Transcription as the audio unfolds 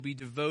Be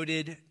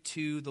devoted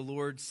to the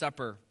Lord's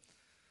Supper.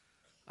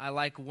 I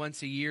like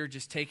once a year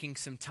just taking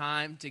some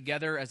time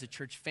together as a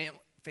church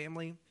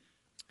family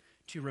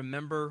to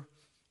remember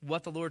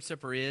what the Lord's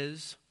Supper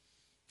is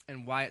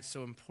and why it's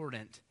so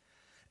important.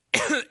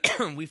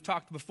 We've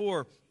talked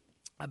before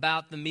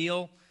about the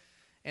meal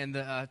and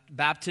the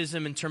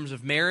baptism in terms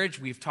of marriage.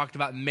 We've talked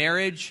about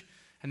marriage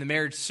and the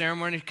marriage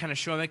ceremony, kind of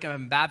showing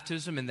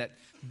baptism, and that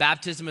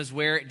baptism is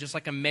where, just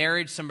like a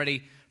marriage,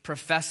 somebody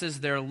professes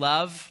their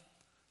love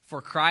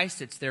for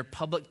Christ. It's their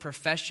public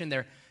profession,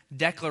 their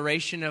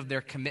declaration of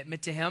their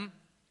commitment to Him.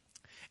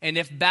 And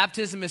if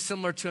baptism is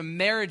similar to a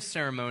marriage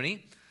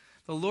ceremony,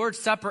 the Lord's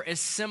Supper is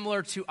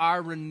similar to our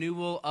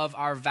renewal of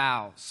our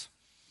vows.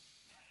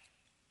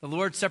 The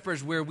Lord's Supper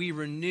is where we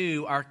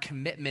renew our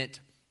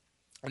commitment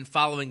and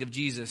following of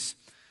Jesus.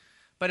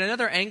 But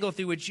another angle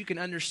through which you can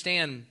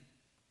understand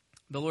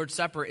the Lord's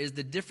Supper is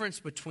the difference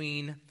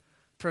between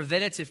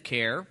preventative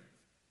care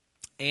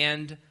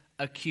and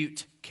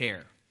acute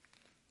care.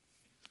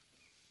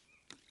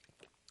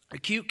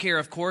 Acute care,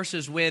 of course,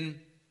 is when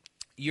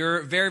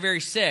you're very,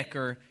 very sick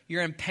or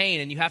you're in pain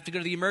and you have to go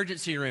to the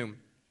emergency room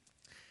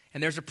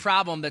and there's a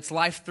problem that's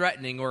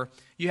life-threatening, or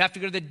you have to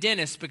go to the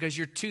dentist because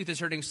your tooth is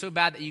hurting so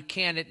bad that you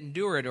can't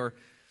endure it, or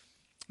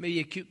maybe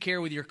acute care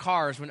with your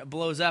cars when it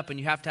blows up and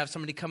you have to have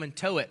somebody come and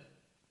tow it.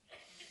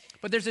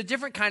 But there's a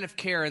different kind of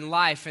care in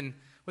life and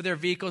with our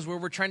vehicles where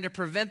we're trying to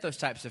prevent those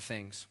types of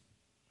things.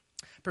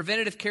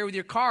 Preventative care with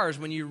your cars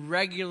when you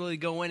regularly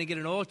go in and get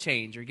an oil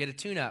change or get a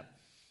tune-up.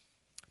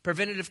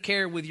 Preventative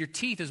care with your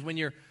teeth is when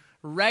you're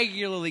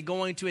regularly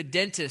going to a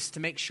dentist to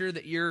make sure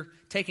that you're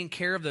taking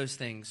care of those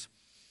things.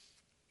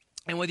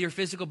 And with your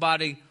physical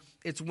body,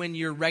 it's when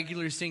you're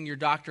regularly seeing your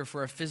doctor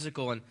for a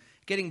physical and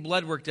getting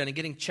blood work done and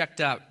getting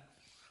checked out.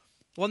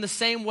 Well, in the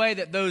same way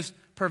that those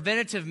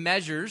preventative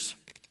measures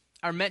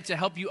are meant to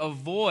help you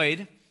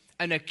avoid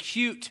an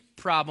acute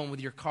problem with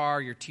your car,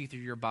 your teeth, or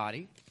your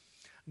body,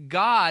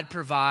 God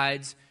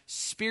provides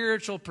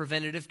spiritual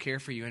preventative care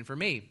for you and for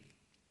me.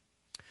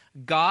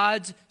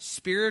 God's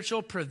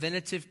spiritual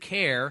preventative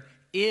care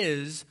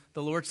is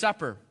the Lord's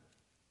Supper.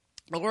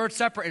 The Lord's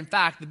Supper, in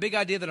fact, the big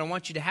idea that I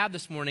want you to have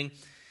this morning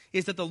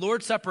is that the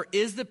Lord's Supper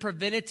is the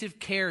preventative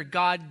care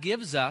God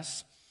gives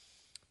us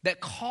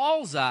that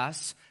calls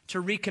us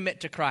to recommit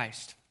to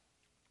Christ.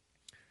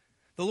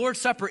 The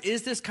Lord's Supper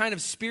is this kind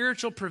of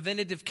spiritual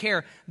preventative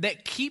care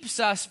that keeps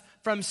us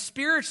from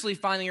spiritually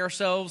finding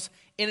ourselves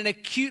in an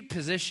acute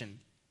position.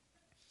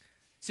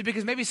 See,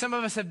 because maybe some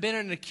of us have been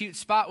in an acute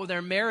spot with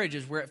our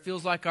marriages where it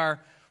feels like our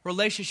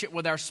relationship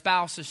with our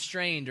spouse is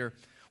strained, or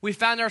we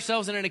found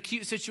ourselves in an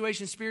acute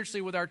situation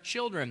spiritually with our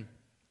children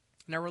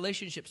and our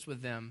relationships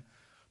with them.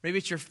 Maybe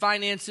it's your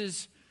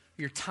finances,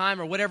 your time,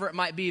 or whatever it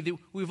might be.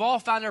 We've all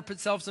found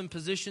ourselves in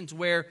positions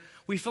where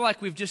we feel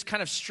like we've just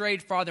kind of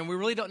strayed farther and we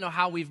really don't know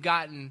how we've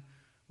gotten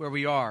where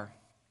we are.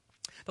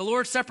 The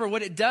Lord's Supper,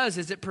 what it does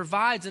is it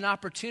provides an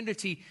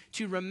opportunity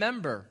to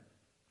remember,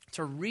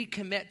 to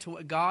recommit to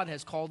what God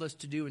has called us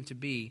to do and to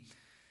be.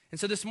 And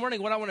so this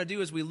morning, what I want to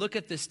do as we look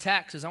at this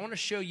text is I want to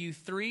show you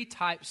three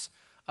types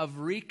of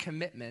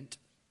recommitment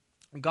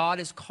God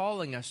is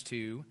calling us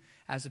to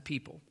as a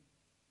people.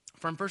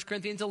 From 1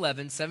 Corinthians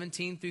 11,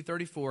 17 through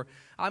 34,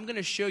 I'm going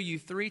to show you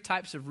three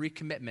types of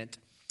recommitment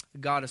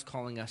God is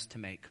calling us to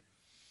make.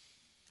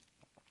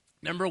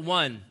 Number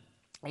one,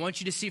 I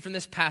want you to see from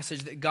this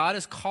passage that God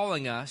is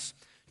calling us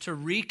to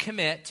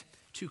recommit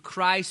to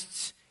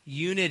Christ's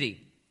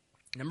unity.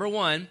 Number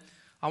one,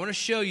 I want to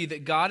show you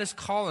that God is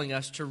calling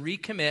us to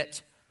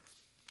recommit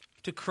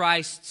to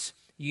Christ's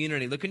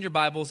unity. Look in your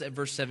Bibles at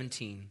verse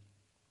 17.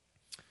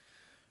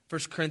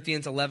 1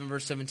 Corinthians 11,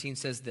 verse 17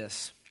 says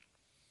this.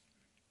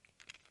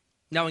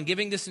 Now, in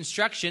giving this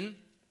instruction,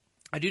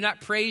 I do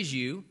not praise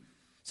you,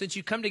 since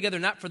you come together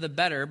not for the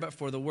better, but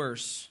for the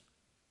worse.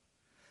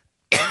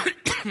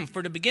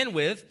 For to begin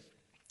with,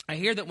 I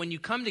hear that when you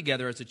come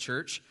together as a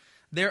church,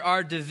 there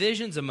are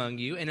divisions among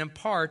you, and in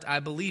part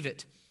I believe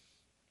it.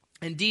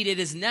 Indeed, it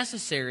is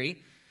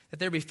necessary that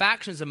there be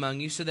factions among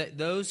you, so that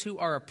those who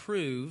are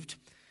approved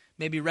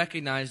may be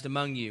recognized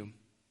among you.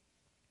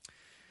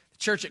 The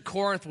church at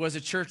Corinth was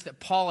a church that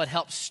Paul had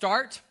helped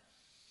start,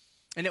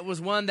 and it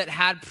was one that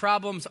had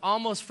problems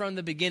almost from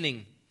the beginning.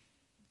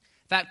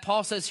 In fact,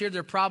 Paul says here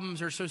their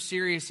problems are so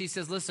serious. He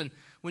says, listen,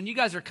 when you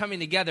guys are coming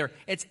together,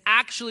 it's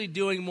actually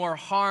doing more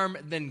harm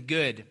than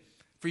good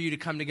for you to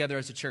come together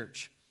as a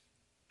church.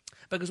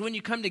 Because when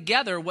you come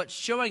together, what's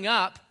showing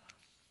up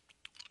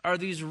are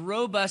these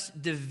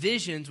robust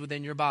divisions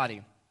within your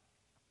body.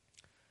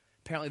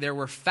 Apparently there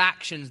were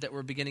factions that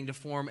were beginning to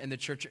form in the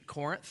church at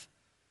Corinth.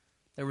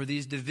 There were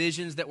these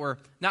divisions that were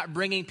not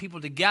bringing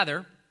people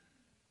together,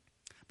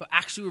 but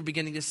actually were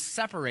beginning to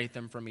separate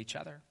them from each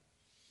other.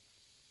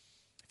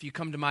 If you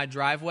come to my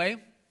driveway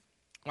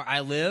where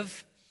I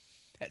live,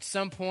 at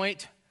some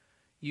point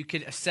you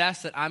could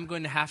assess that I'm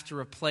going to have to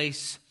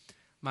replace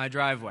my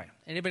driveway.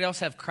 Anybody else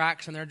have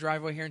cracks in their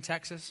driveway here in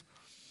Texas?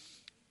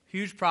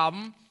 Huge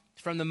problem.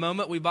 From the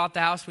moment we bought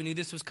the house, we knew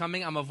this was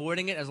coming. I'm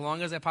avoiding it as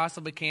long as I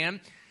possibly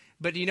can.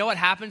 But you know what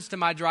happens to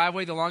my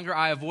driveway the longer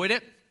I avoid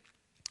it?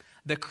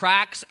 The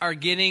cracks are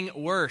getting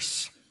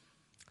worse.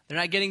 They're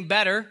not getting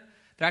better.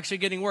 They're actually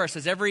getting worse.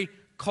 As every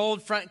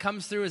cold front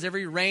comes through, as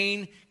every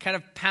rain kind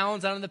of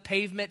pounds out on the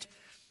pavement,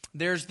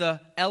 there's the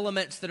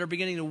elements that are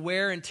beginning to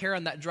wear and tear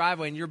on that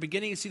driveway, and you're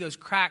beginning to see those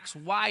cracks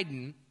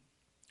widen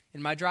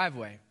in my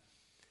driveway.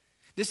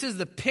 This is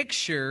the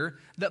picture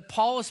that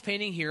Paul is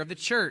painting here of the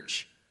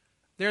church.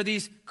 There are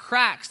these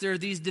cracks, there are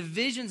these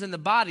divisions in the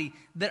body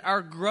that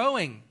are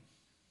growing.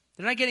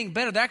 They're not getting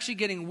better, they're actually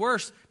getting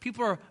worse.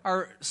 People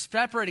are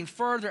separating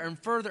further and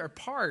further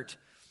apart.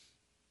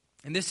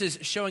 And this is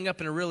showing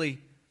up in a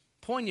really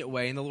poignant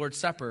way in the Lord's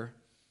Supper.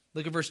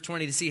 Look at verse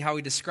 20 to see how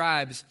he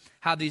describes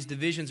how these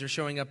divisions are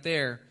showing up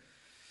there.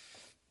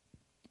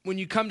 When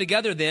you come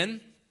together then,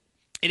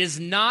 it is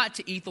not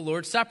to eat the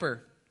Lord's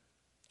Supper.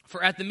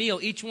 For at the meal,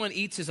 each one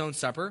eats his own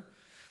supper.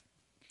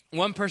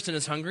 One person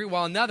is hungry,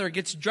 while another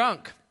gets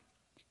drunk.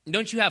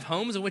 Don't you have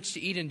homes in which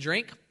to eat and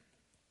drink?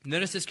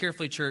 Notice this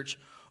carefully, church.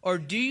 Or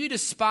do you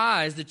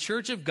despise the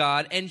church of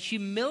God and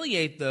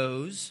humiliate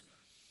those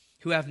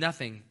who have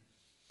nothing?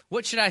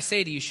 What should I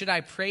say to you? Should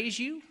I praise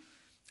you?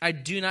 I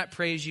do not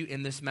praise you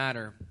in this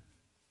matter.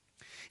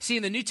 See,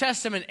 in the New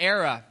Testament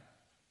era,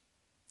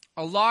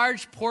 a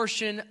large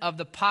portion of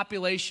the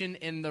population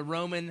in the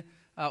Roman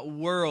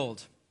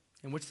world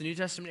in which the New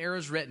Testament era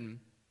is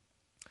written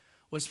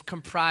was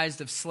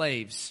comprised of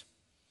slaves.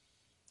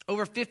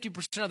 Over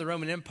 50% of the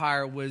Roman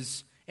Empire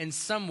was in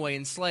some way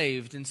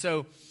enslaved. And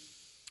so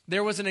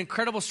there was an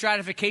incredible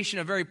stratification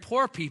of very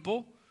poor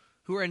people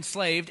who were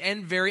enslaved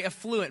and very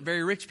affluent,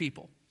 very rich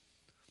people.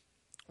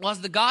 Well,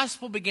 as the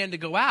gospel began to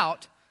go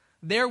out,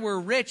 there were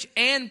rich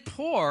and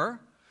poor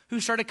who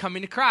started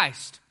coming to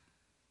Christ.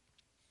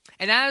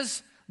 And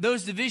as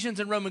those divisions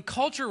in Roman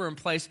culture were in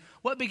place,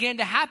 what began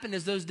to happen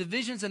is those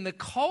divisions in the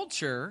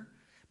culture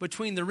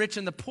between the rich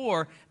and the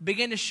poor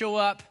began to show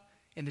up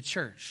in the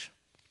church.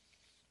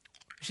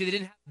 See, they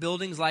didn't have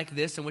buildings like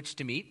this in which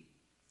to meet.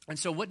 And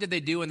so what did they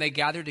do when they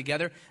gathered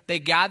together? They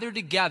gathered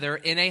together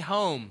in a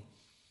home.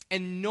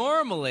 And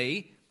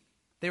normally,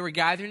 they were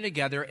gathering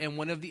together in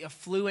one of the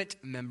affluent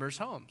members'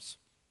 homes.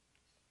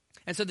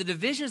 And so the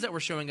divisions that were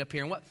showing up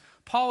here, and what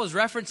Paul is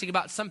referencing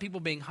about some people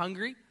being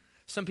hungry,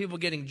 some people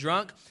getting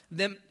drunk,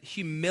 them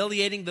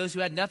humiliating those who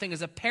had nothing,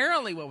 is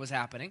apparently what was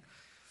happening,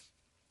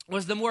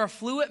 was the more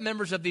affluent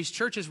members of these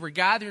churches were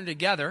gathering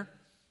together,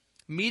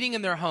 meeting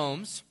in their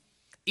homes,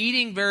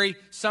 eating very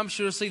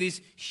sumptuously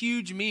these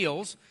huge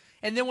meals,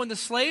 and then when the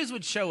slaves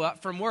would show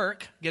up from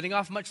work, getting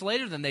off much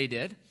later than they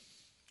did,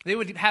 they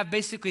would have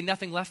basically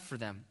nothing left for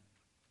them.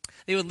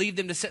 They would leave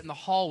them to sit in the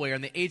hallway or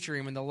in the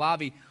atrium, in the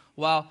lobby,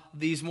 while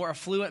these more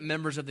affluent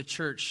members of the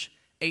church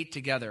ate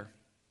together.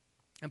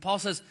 And Paul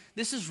says,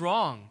 this is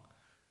wrong.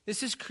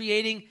 This is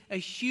creating a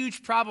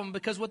huge problem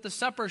because what the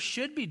supper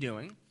should be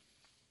doing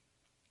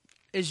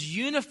is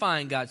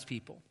unifying God's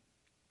people.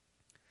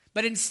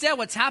 But instead,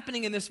 what's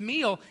happening in this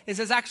meal is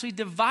it's actually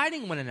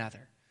dividing one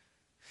another.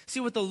 See,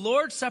 what the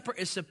Lord's Supper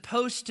is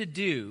supposed to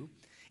do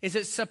is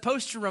it's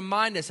supposed to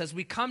remind us as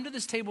we come to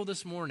this table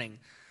this morning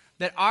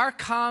that our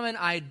common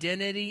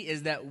identity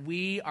is that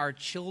we are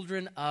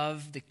children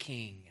of the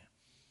King.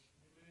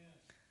 Amen.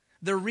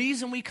 The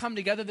reason we come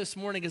together this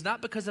morning is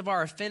not because of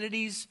our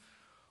affinities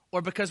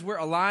or because we're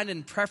aligned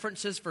in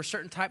preferences for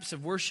certain types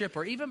of worship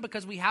or even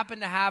because we happen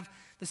to have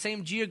the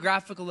same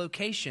geographical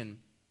location.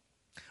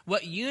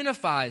 What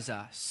unifies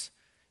us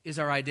is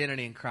our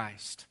identity in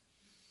Christ.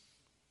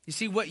 You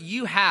see, what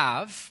you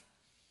have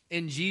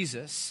in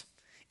Jesus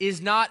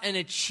is not an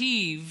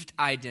achieved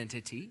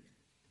identity.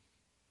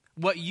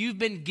 What you've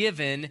been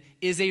given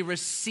is a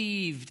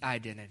received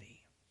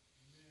identity.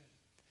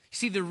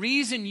 See, the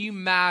reason you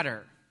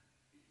matter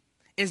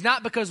is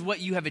not because what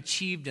you have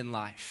achieved in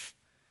life,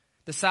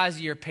 the size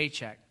of your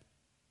paycheck,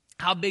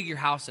 how big your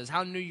house is,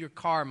 how new your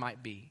car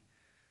might be.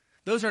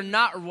 Those are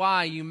not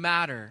why you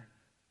matter.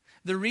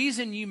 The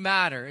reason you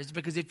matter is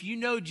because if you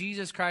know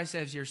Jesus Christ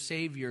as your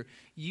Savior,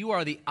 you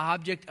are the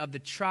object of the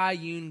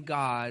triune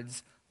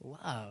God's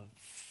love.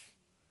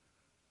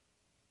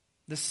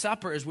 The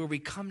supper is where we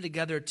come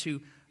together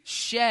to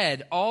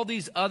shed all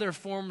these other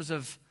forms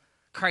of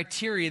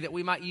criteria that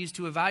we might use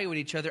to evaluate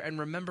each other and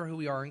remember who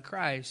we are in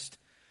Christ.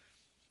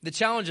 The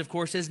challenge, of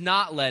course, is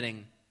not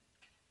letting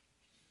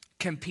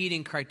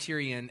competing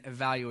criterion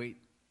evaluate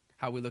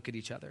how we look at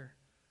each other.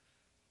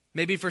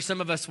 Maybe for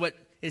some of us, what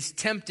is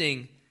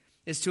tempting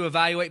is to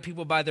evaluate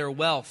people by their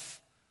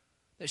wealth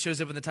that shows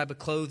up in the type of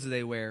clothes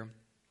they wear.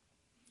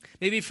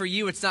 Maybe for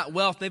you, it's not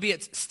wealth. Maybe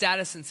it's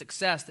status and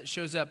success that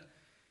shows up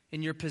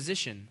in your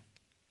position.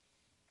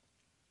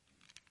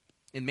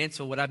 In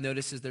Mansfield, what I've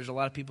noticed is there's a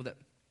lot of people that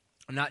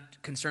are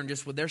not concerned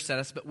just with their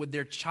status, but with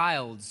their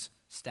child's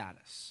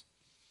status.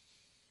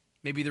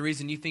 Maybe the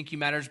reason you think you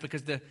matter is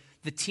because the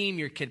team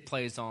your kid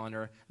plays on,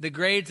 or the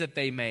grades that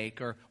they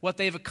make, or what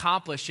they've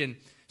accomplished. And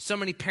so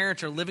many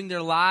parents are living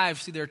their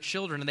lives through their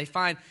children, and they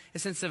find a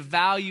sense of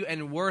value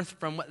and worth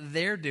from what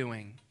they're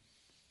doing.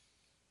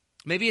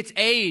 Maybe it's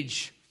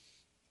age.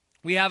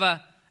 We have an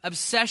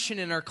obsession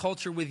in our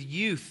culture with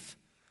youth.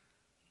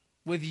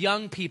 with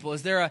young people?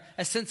 Is there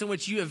a sense in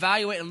which you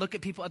evaluate and look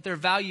at people at their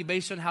value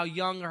based on how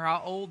young or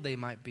how old they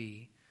might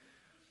be?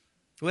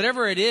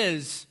 Whatever it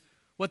is,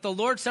 what the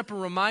Lord's Supper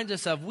reminds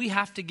us of, we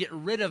have to get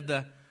rid of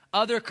the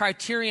other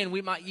criterion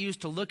we might use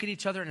to look at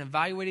each other and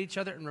evaluate each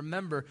other, and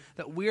remember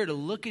that we are to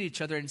look at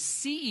each other and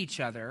see each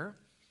other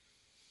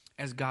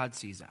as God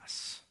sees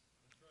us.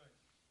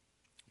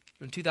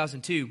 In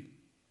 2002,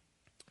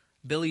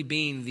 Billy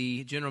Beane,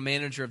 the general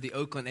manager of the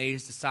Oakland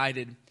A's,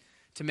 decided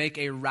to make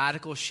a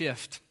radical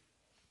shift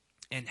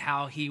in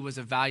how he was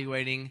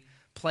evaluating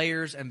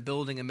players and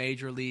building a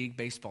Major League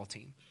Baseball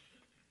team.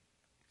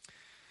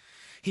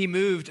 He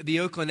moved the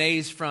Oakland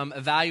A's from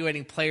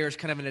evaluating players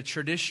kind of in a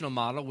traditional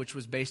model, which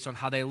was based on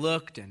how they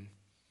looked and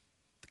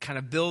the kind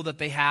of build that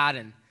they had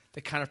and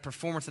the kind of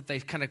performance that they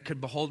kind of could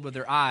behold with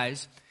their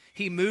eyes.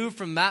 He moved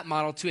from that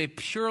model to a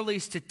purely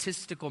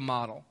statistical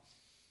model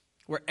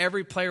where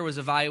every player was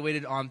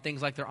evaluated on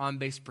things like their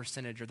on-base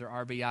percentage or their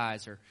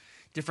RBIs or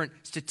different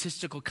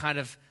statistical kind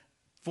of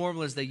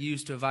formulas they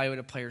used to evaluate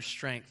a player's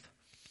strength.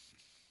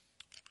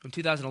 In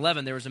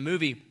 2011, there was a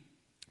movie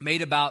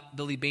made about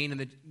Billy Beane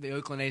and the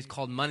Oakland A's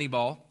called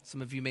Moneyball.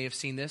 Some of you may have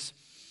seen this.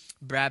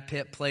 Brad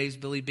Pitt plays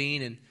Billy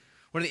Beane, and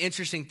one of the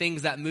interesting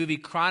things that movie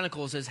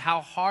chronicles is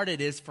how hard it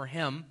is for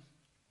him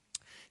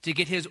to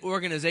get his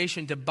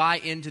organization to buy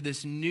into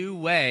this new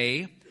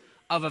way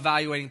of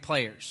evaluating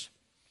players.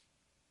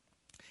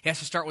 He has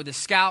to start with the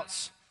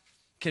scouts,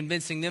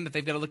 convincing them that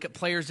they've got to look at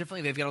players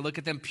differently. They've got to look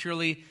at them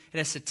purely at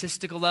a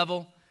statistical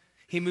level.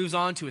 He moves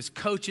on to his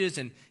coaches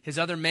and his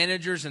other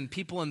managers and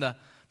people in the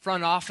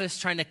front office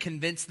trying to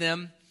convince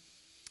them.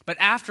 But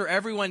after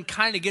everyone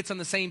kind of gets on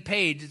the same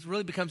page, it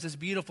really becomes this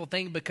beautiful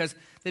thing because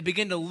they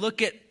begin to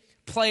look at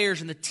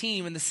players and the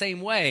team in the same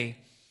way.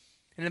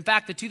 And in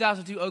fact, the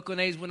 2002 Oakland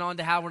A's went on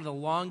to have one of the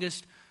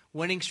longest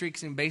winning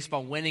streaks in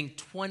baseball, winning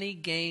 20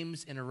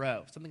 games in a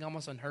row, something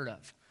almost unheard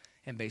of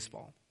in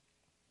baseball.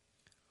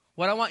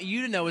 What I want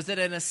you to know is that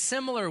in a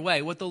similar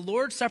way, what the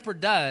Lord's Supper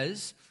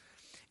does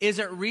is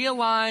it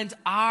realigns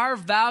our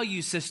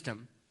value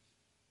system.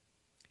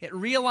 It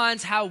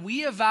realigns how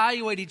we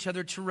evaluate each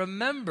other to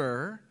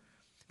remember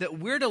that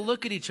we're to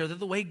look at each other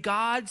the way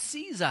God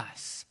sees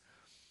us.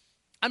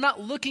 I'm not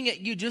looking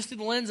at you just through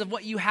the lens of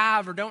what you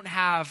have or don't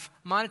have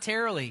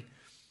monetarily.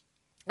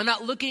 I'm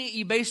not looking at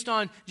you based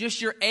on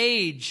just your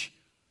age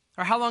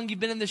or how long you've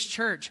been in this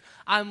church.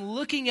 I'm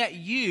looking at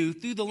you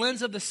through the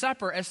lens of the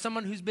supper as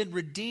someone who's been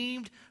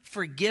redeemed,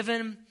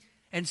 forgiven,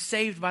 and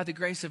saved by the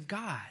grace of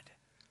God.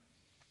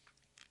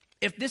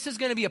 If this is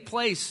going to be a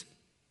place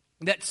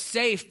that's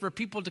safe for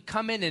people to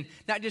come in and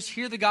not just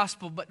hear the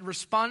gospel, but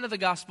respond to the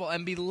gospel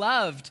and be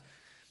loved,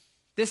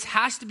 this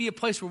has to be a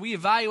place where we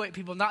evaluate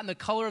people not in the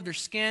color of their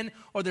skin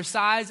or the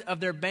size of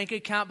their bank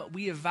account, but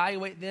we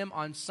evaluate them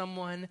on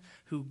someone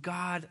who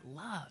God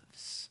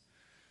loves.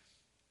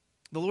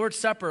 The Lord's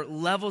Supper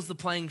levels the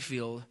playing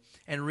field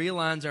and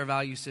realigns our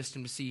value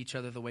system to see each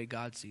other the way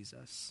God sees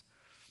us.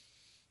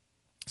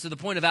 So the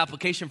point of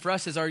application for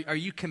us is, are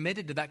you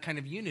committed to that kind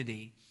of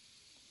unity?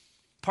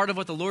 Part of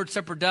what the Lord's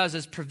Supper does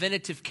as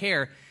preventative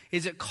care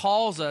is it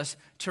calls us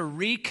to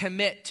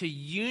recommit to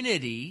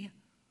unity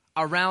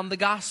around the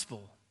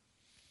gospel.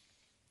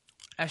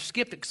 I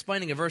skipped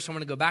explaining a verse I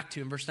want to go back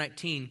to in verse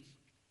 19.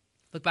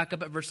 Look back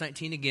up at verse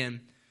 19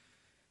 again.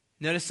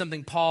 Notice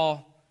something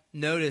Paul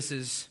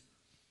notices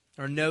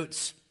or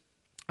notes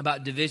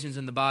about divisions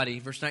in the body.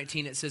 Verse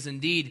 19, it says,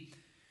 "Indeed,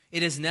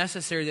 it is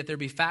necessary that there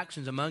be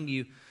factions among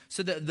you,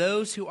 so that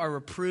those who are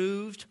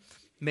reproved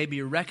may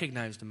be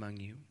recognized among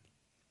you."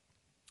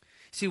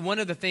 See, one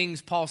of the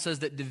things Paul says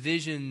that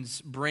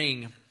divisions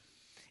bring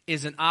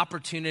is an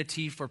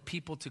opportunity for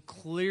people to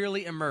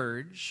clearly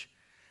emerge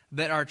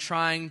that are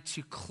trying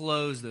to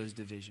close those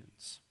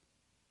divisions.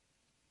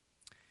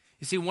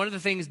 You see, one of the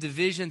things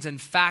divisions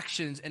and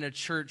factions in a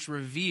church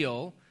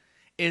reveal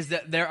is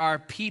that there are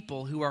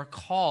people who are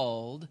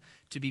called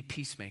to be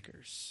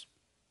peacemakers.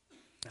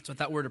 That's what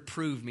that word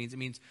approve means. It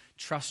means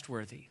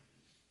trustworthy.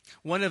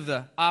 One of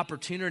the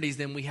opportunities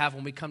then we have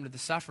when we come to the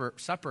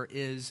supper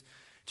is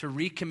to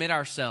recommit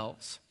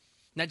ourselves,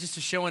 not just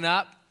to showing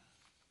up,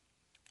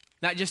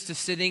 not just to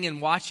sitting and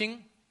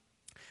watching,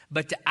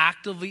 but to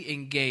actively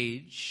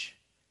engage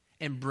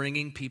in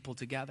bringing people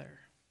together.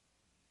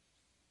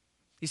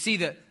 You see,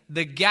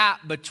 the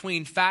gap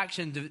between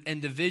factions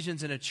and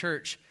divisions in a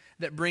church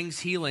that brings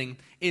healing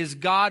is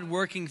God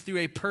working through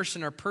a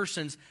person or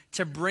persons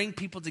to bring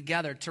people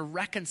together, to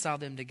reconcile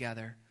them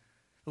together.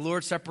 The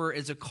Lord's Supper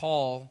is a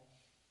call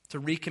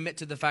to recommit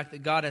to the fact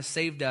that God has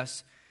saved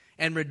us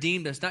and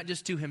redeemed us, not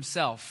just to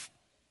himself,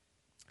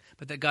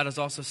 but that God has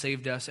also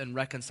saved us and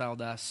reconciled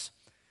us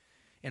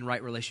in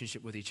right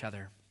relationship with each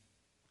other.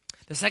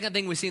 The second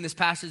thing we see in this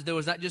passage, though,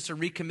 is not just a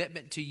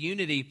recommitment to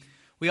unity.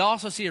 We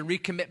also see a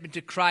recommitment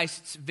to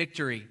Christ's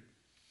victory.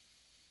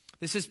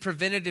 This is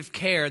preventative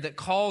care that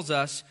calls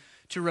us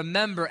to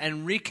remember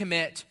and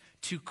recommit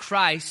to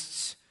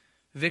Christ's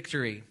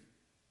victory.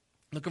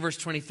 Look at verse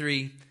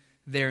 23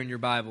 there in your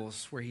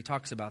Bibles where he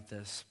talks about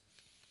this.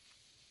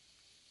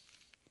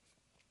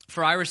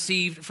 For I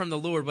received from the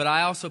Lord what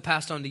I also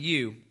passed on to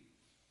you.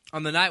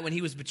 On the night when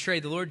he was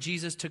betrayed, the Lord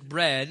Jesus took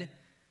bread,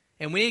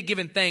 and when he had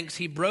given thanks,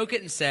 he broke it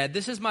and said,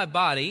 "This is my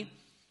body,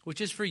 which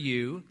is for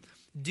you.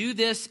 Do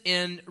this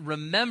in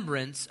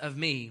remembrance of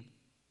me."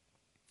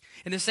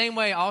 In the same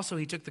way also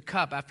he took the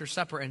cup after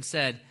supper and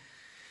said,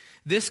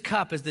 "This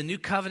cup is the new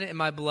covenant in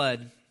my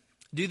blood.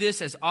 Do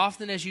this as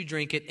often as you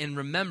drink it in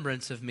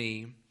remembrance of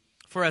me.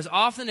 For as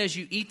often as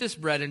you eat this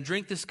bread and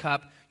drink this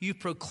cup, you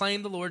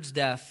proclaim the Lord's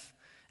death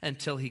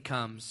until he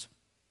comes."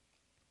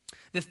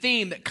 The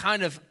theme that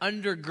kind of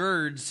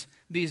undergirds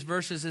these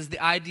verses is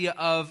the idea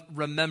of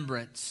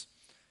remembrance.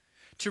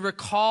 To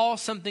recall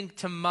something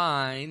to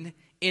mind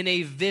in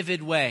a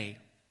vivid way.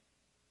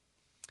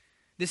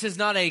 This is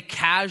not a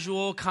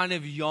casual kind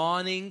of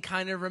yawning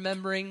kind of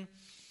remembering,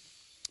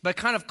 but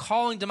kind of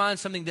calling to mind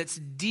something that's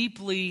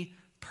deeply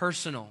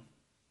personal.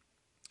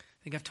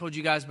 I think I've told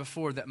you guys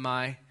before that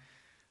my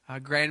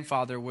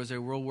grandfather was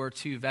a World War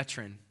II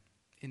veteran,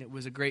 and it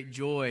was a great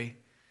joy,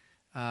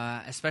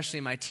 especially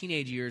in my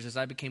teenage years as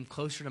I became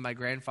closer to my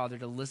grandfather,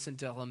 to listen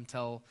to him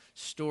tell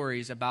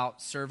stories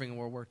about serving in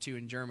World War II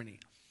in Germany.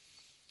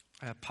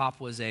 Pop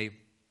was a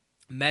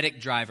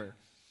medic driver,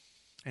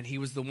 and he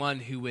was the one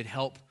who would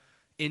help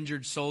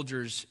injured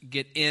soldiers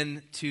get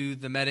into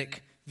the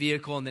medic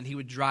vehicle, and then he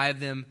would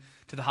drive them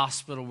to the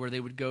hospital where they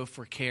would go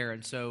for care.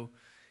 And so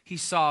he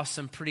saw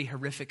some pretty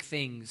horrific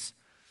things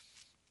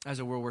as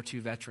a World War II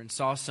veteran.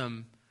 Saw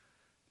some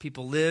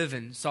people live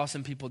and saw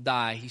some people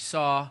die. He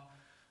saw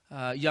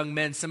young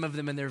men, some of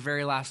them in their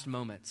very last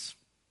moments.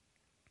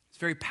 It's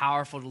very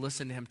powerful to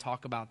listen to him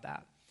talk about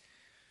that.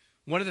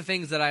 One of the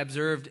things that I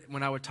observed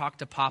when I would talk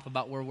to Pop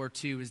about World War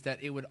II is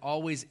that he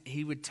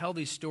would tell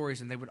these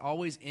stories, and they would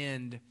always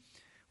end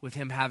with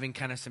him having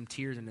kind of some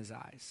tears in his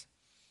eyes.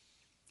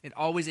 It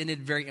always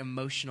ended very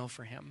emotional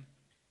for him,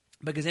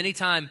 because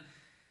anytime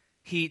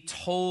he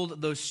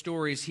told those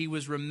stories, he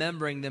was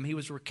remembering them, he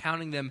was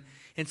recounting them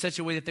in such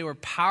a way that they were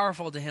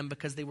powerful to him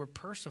because they were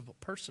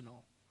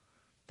personal.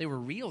 They were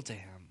real to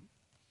him.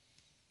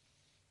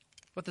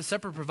 What the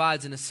supper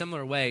provides in a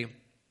similar way, in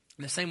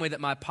the same way that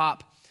my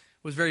pop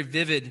was very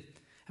vivid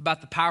about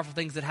the powerful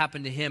things that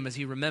happened to him as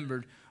he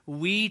remembered,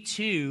 we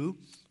too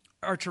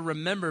are to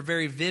remember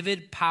very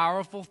vivid,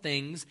 powerful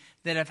things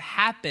that have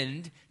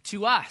happened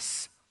to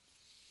us.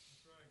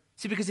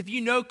 See, because if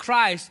you know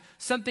Christ,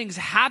 something's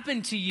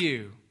happened to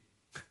you.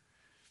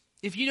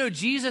 If you know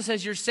Jesus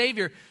as your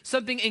Savior,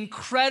 something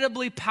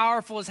incredibly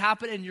powerful has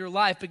happened in your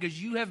life because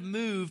you have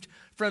moved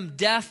from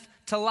death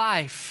to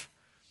life.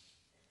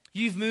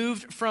 You've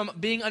moved from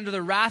being under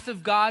the wrath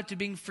of God to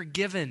being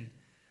forgiven.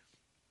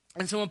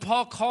 And so when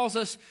Paul calls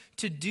us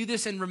to do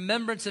this in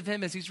remembrance of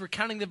him, as he's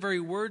recounting the very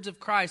words of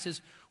Christ,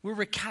 is we're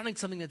recounting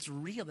something that's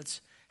real,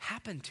 that's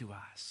happened to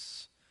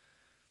us.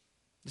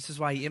 This is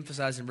why he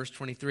emphasized in verse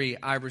 23,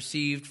 "I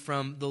received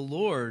from the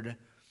Lord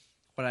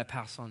what I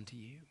pass on to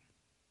you."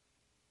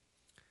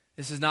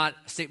 This is not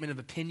a statement of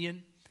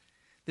opinion.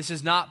 This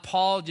is not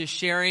Paul just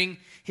sharing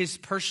his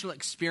personal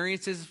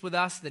experiences with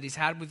us that he's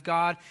had with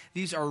God.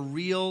 These are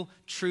real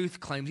truth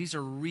claims. These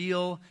are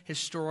real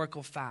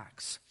historical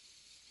facts.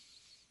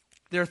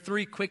 There are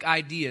three quick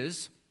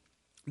ideas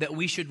that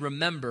we should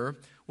remember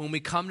when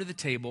we come to the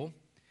table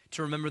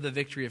to remember the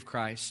victory of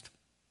Christ.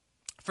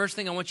 First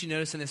thing I want you to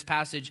notice in this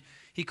passage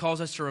he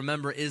calls us to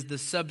remember is the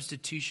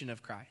substitution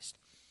of Christ.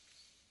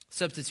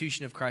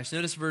 Substitution of Christ.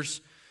 Notice verse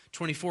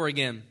 24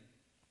 again.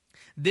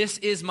 "This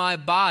is my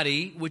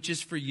body, which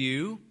is for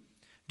you.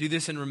 Do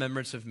this in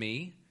remembrance of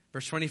me."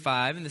 Verse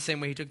 25, in the same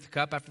way he took the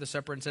cup after the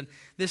supper and said,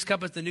 "This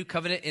cup is the new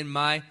covenant in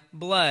my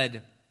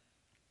blood."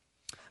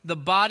 The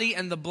body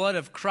and the blood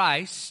of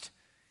Christ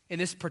in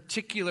this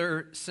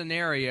particular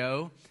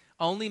scenario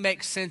only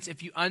makes sense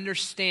if you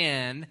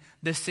understand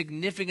the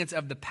significance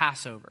of the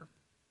Passover.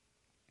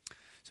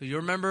 So you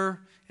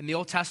remember in the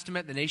Old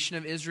Testament, the nation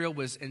of Israel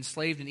was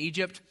enslaved in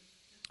Egypt.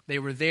 They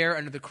were there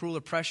under the cruel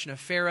oppression of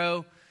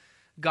Pharaoh.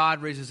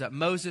 God raises up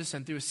Moses,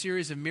 and through a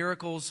series of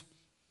miracles,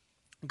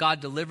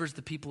 God delivers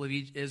the people of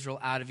Israel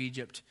out of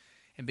Egypt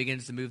and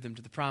begins to move them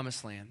to the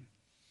promised land.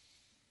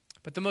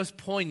 But the most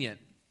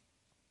poignant,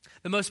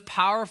 the most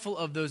powerful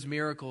of those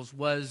miracles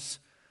was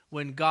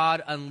when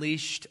God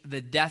unleashed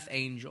the death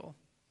angel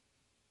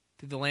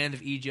through the land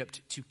of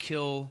Egypt to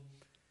kill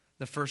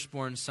the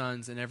firstborn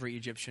sons in every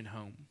Egyptian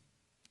home.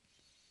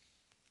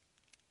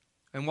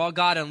 And while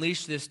God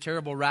unleashed this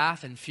terrible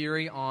wrath and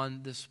fury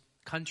on this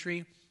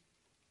country,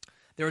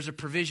 there was a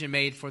provision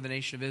made for the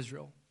nation of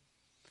Israel.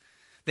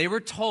 They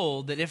were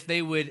told that if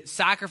they would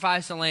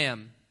sacrifice a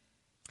lamb,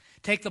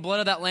 take the blood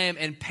of that lamb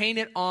and paint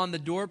it on the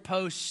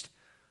doorpost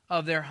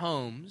of their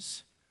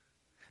homes,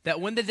 that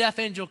when the death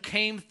angel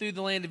came through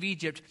the land of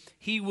Egypt,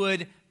 he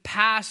would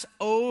pass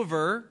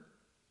over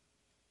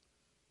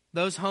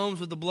those homes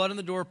with the blood on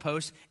the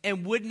doorpost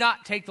and would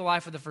not take the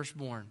life of the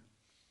firstborn.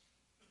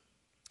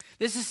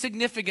 This is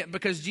significant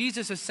because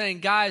Jesus is saying,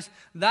 guys,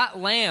 that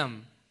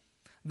lamb,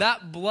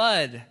 that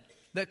blood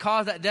that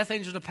caused that death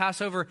angel to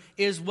pass over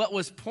is what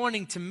was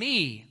pointing to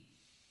me.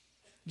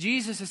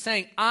 Jesus is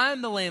saying,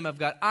 I'm the Lamb of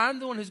God. I'm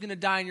the one who's going to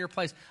die in your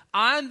place.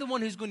 I'm the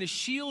one who's going to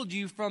shield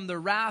you from the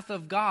wrath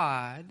of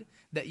God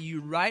that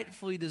you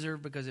rightfully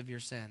deserve because of your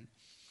sin.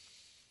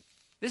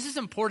 This is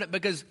important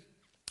because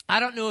I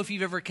don't know if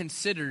you've ever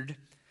considered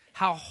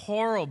how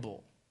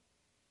horrible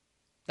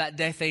that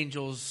death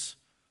angel's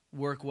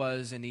work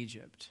was in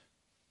Egypt.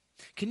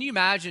 Can you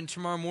imagine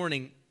tomorrow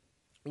morning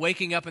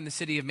waking up in the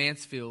city of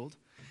Mansfield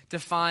to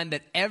find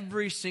that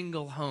every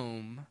single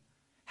home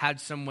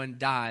had someone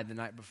die the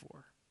night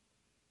before?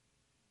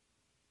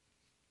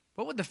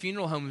 What would the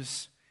funeral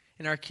homes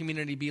in our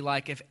community be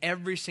like if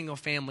every single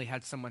family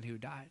had someone who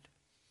died?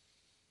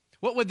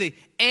 What would the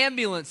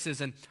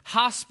ambulances and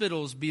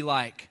hospitals be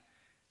like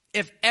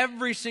if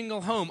every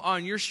single home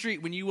on your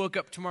street when you woke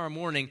up tomorrow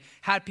morning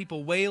had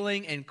people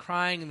wailing and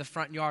crying in the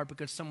front yard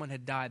because someone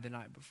had died the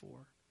night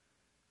before?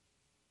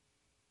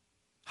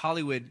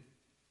 Hollywood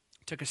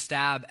took a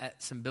stab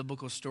at some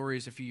biblical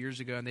stories a few years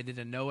ago, and they did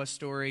a Noah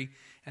story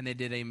and they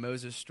did a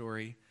Moses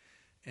story.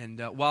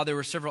 And while there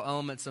were several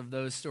elements of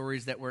those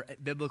stories that were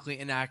biblically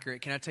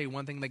inaccurate, can I tell you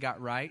one thing they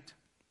got right?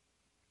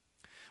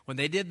 When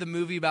they did the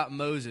movie about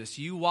Moses,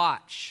 you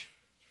watch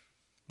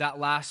that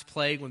last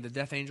plague when the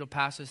death angel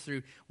passes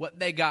through, what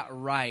they got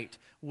right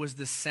was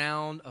the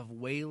sound of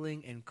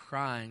wailing and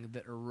crying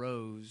that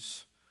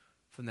arose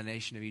from the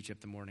nation of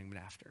Egypt the morning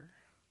after.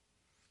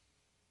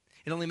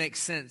 It only makes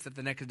sense that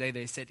the next day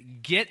they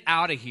said, get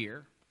out of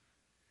here.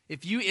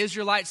 If you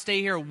Israelites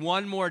stay here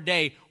one more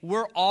day,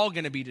 we're all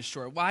going to be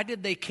destroyed. Why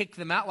did they kick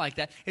them out like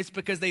that? It's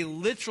because they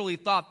literally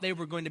thought they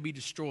were going to be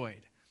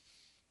destroyed.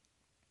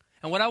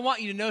 And what I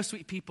want you to know,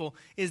 sweet people,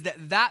 is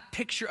that that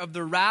picture of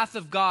the wrath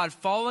of God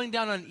falling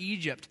down on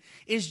Egypt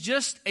is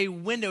just a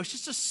window. It's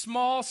just a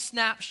small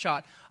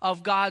snapshot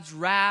of God's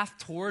wrath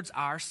towards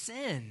our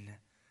sin.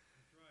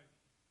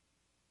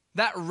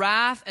 That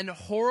wrath and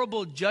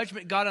horrible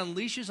judgment God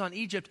unleashes on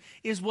Egypt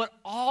is what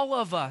all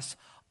of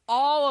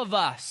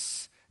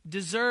us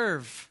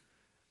deserve.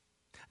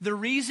 The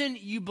reason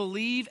you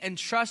believe and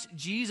trust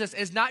Jesus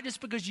is not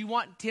just because you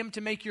want him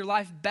to make your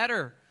life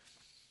better.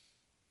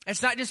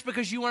 It's not just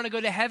because you want to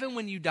go to heaven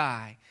when you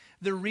die.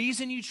 The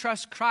reason you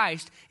trust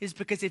Christ is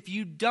because if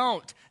you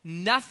don't,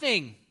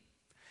 nothing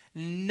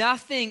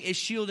is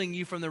shielding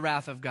you from the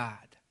wrath of God.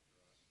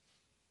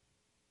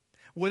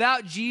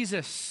 Without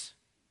Jesus,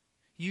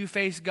 you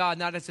face God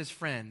not as his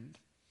friend,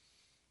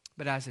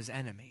 but as his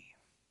enemy.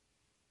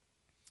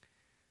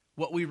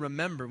 What we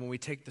remember when we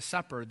take the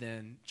supper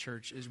then,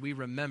 church, is we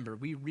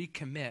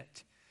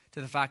recommit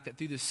to the fact that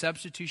through the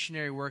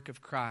substitutionary work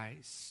of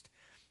Christ,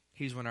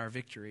 he's won our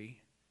victory.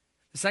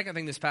 The second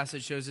thing this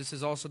passage shows us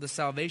is also the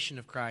salvation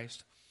of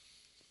Christ.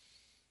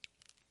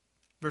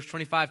 Verse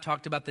 25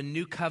 talked about the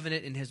new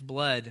covenant in his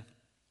blood.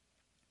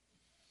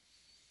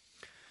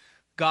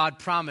 God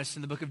promised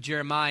in the book of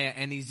Jeremiah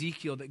and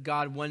Ezekiel that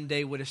God one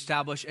day would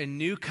establish a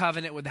new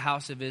covenant with the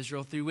house of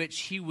Israel through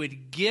which he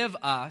would give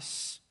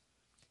us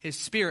his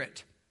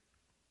Spirit.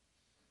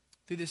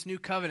 Through this new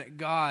covenant,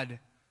 God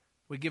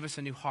would give us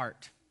a new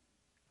heart,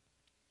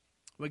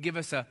 would give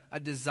us a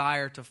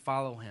desire to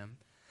follow him.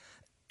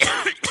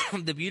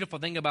 The beautiful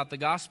thing about the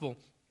gospel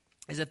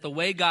is that the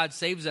way God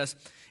saves us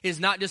is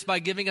not just by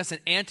giving us an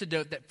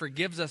antidote that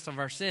forgives us of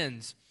our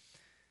sins.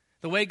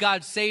 The way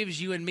God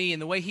saves you and me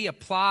and the way he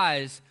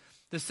applies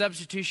the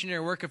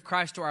substitutionary work of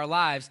Christ to our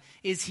lives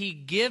is he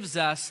gives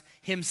us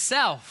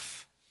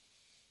himself.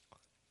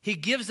 He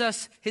gives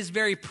us his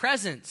very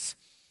presence.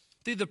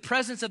 Through the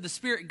presence of the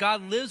Spirit,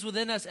 God lives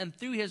within us, and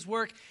through his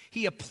work,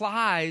 he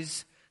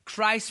applies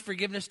Christ's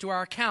forgiveness to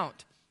our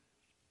account.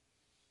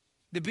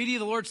 The beauty of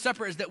the Lord's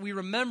Supper is that we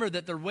remember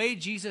that the way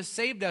Jesus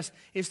saved us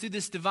is through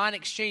this divine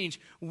exchange.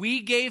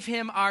 We gave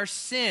him our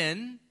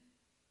sin.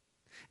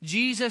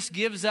 Jesus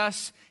gives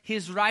us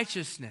his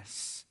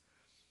righteousness.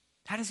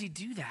 How does he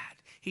do that?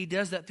 He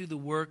does that through the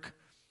work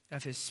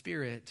of his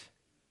Spirit.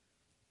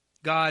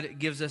 God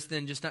gives us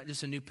then not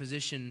just a new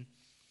position,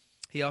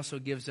 he also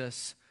gives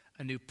us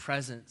a new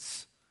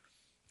presence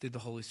through the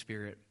Holy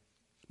Spirit.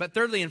 But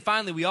thirdly and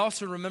finally, we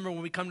also remember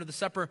when we come to the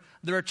supper,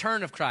 the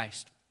return of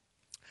Christ.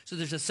 So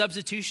there's a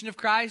substitution of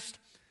Christ.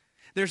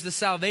 There's the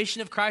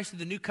salvation of Christ through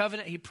the new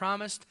covenant he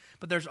promised.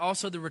 But there's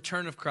also the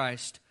return of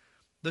Christ.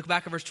 Look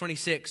back at verse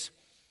 26.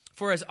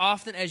 For as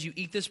often as you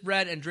eat this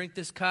bread and drink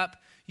this cup,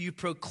 you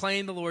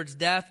proclaim the Lord's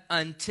death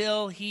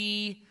until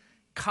he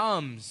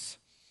comes.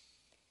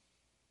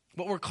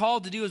 What we're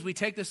called to do as we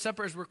take this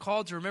supper is we're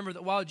called to remember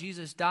that while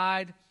Jesus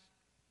died,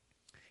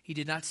 he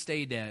did not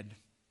stay dead.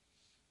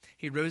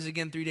 He rose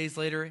again 3 days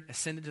later,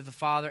 ascended to the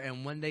Father,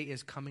 and one day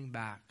is coming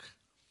back.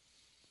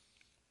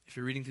 If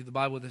you're reading through the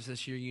Bible with us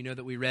this year, you know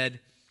that we read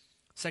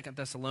 2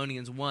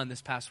 Thessalonians 1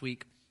 this past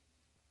week,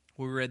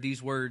 where we read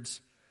these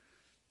words.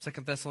 2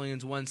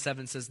 Thessalonians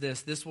 1:7 says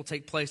this: "This will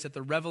take place at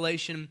the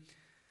revelation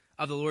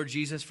of the Lord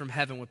Jesus from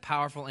heaven with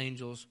powerful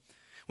angels,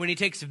 when he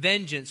takes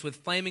vengeance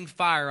with flaming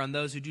fire on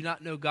those who do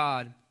not know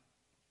God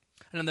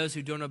and on those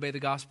who don't obey the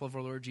gospel of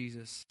our Lord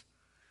Jesus.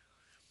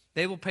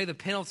 They will pay the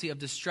penalty of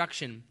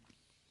destruction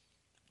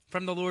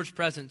from the Lord's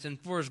presence and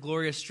for his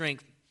glorious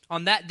strength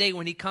on that day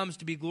when he comes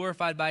to be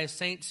glorified by his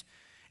saints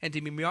and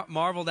to be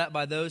marveled at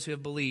by those who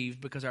have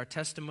believed, because our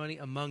testimony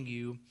among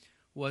you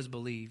was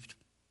believed.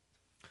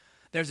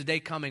 There's a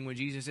day coming when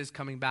Jesus is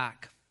coming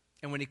back.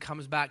 And when he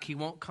comes back, he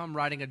won't come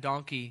riding a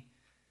donkey,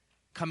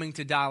 coming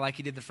to die like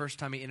he did the first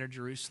time he entered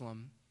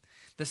Jerusalem.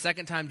 The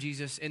second time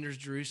Jesus enters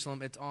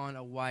Jerusalem, it's on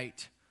a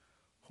white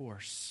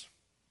horse.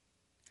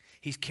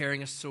 He's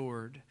carrying a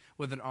sword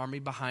with an army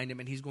behind him,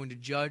 and he's going to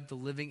judge the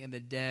living and the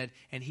dead,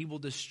 and he will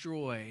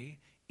destroy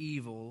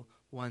evil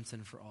once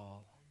and for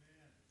all.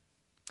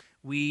 Amen.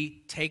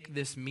 We take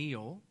this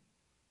meal,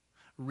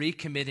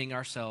 recommitting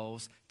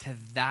ourselves to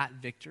that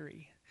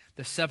victory,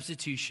 the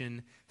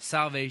substitution,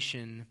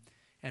 salvation,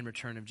 and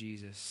return of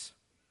Jesus.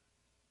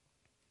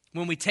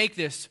 When we take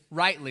this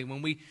rightly,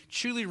 when we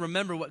truly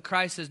remember what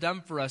Christ has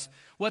done for us,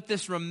 what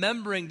this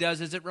remembering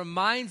does is it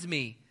reminds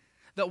me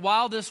that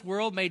while this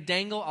world may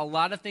dangle a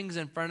lot of things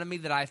in front of me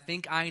that I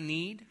think I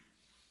need,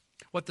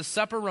 what the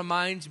supper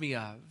reminds me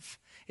of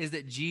is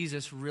that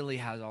Jesus really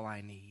has all I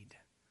need.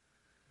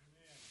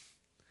 Amen.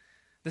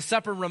 The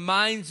supper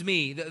reminds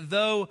me that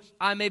though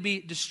I may be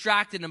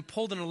distracted and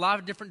pulled in a lot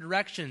of different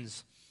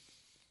directions,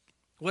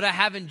 what I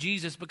have in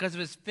Jesus because of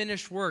his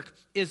finished work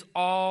is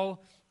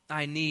all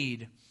I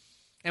need.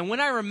 And when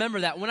I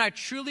remember that, when I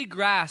truly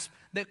grasp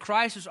that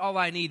Christ is all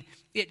I need,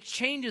 it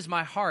changes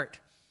my heart.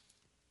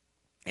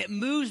 It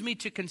moves me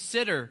to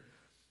consider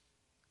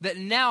that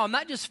now I'm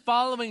not just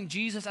following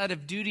Jesus out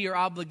of duty or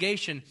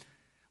obligation.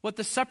 What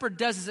the supper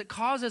does is it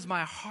causes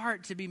my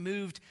heart to be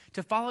moved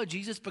to follow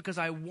Jesus because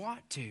I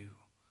want to.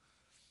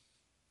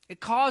 It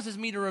causes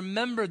me to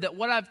remember that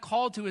what I've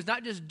called to is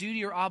not just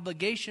duty or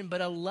obligation, but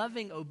a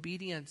loving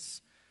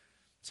obedience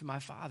to my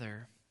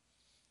Father.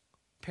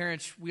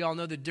 Parents, we all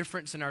know the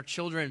difference in our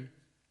children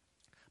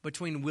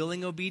between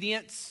willing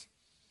obedience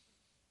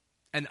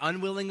and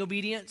unwilling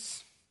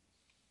obedience.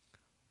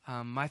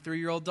 My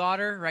 3-year-old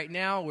daughter, right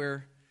now,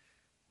 we're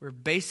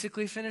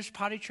basically finished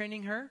potty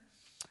training her.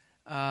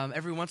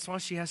 Every once in a while,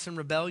 she has some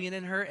rebellion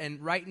in her,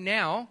 and right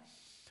now,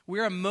 we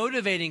are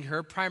motivating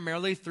her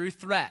primarily through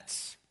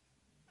threats.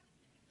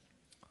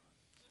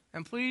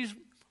 And please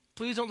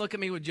don't look at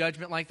me with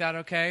judgment like that,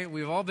 okay?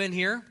 We've all been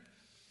here.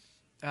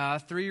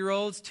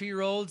 3-year-olds,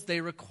 2-year-olds,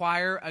 they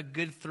require a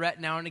good threat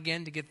now and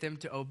again to get them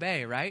to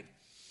obey, right?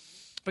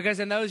 Because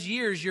in those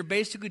years, you're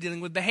basically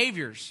dealing with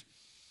behaviors.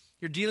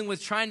 You're dealing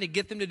with trying to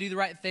get them to do the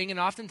right thing, and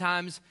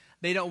oftentimes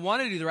they don't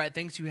want to do the right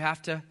thing, so you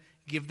have to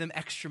give them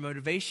extra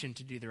motivation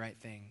to do the right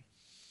thing.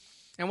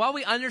 And while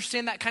we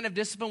understand that kind of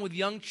discipline with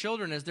young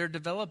children as they're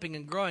developing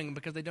and growing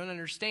because they don't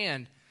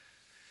understand,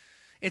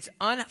 it's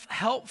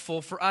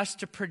unhelpful for us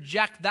to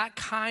project that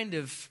kind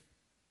of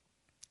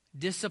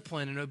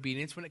discipline and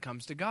obedience when it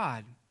comes to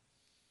God.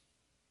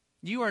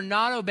 You are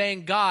not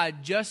obeying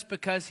God just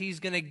because he's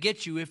going to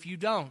get you if you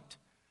don't.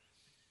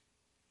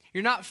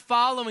 You're not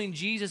following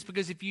Jesus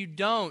because if you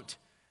don't,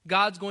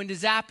 God's going to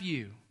zap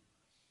you.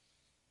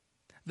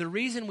 The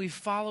reason we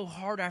follow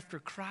hard after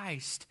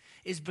Christ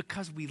is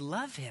because we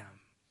love him.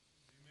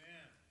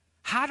 Amen.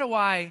 How do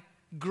I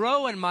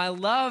grow in my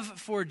love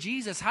for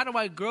Jesus? How do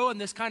I grow in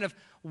this kind of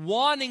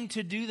wanting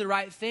to do the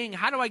right thing?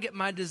 How do I get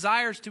my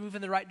desires to move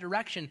in the right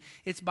direction?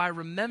 It's by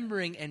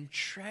remembering and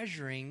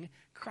treasuring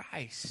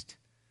Christ.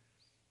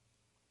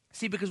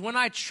 See, because when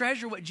I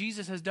treasure what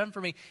Jesus has done for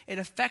me, it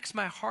affects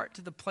my heart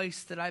to the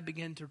place that I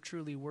begin to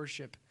truly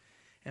worship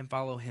and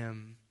follow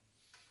him.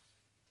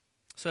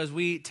 So as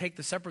we take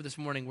the supper this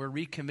morning, we're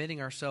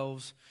recommitting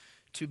ourselves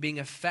to being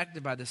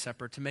affected by the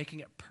supper, to making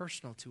it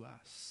personal to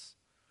us.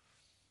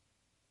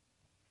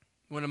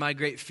 One of my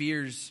great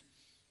fears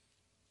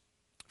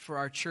for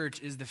our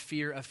church is the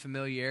fear of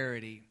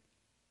familiarity.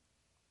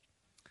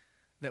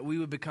 That we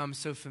would become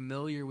so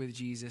familiar with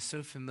Jesus,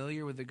 so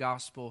familiar with the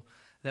gospel,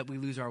 that we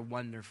lose our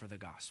wonder for the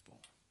gospel.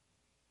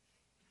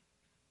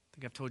 I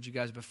think I've told you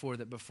guys before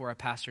that before I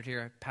pastored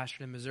here, I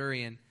pastored in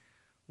Missouri, and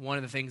one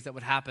of the things that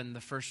would happen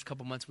the first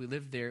couple months we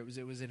lived there, it was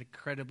an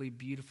incredibly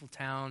beautiful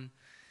town.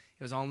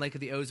 It was on Lake of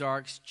the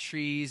Ozarks,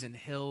 trees and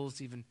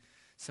hills, even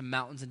some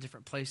mountains in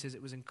different places.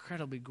 It was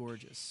incredibly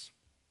gorgeous.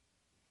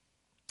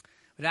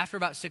 But after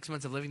about 6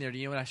 months of living there, do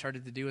you know what I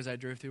started to do as I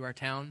drove through our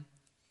town?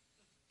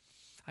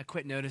 I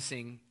quit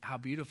noticing how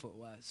beautiful it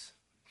was.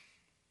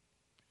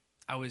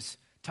 I was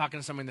talking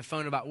to someone on the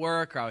phone about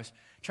work, or I was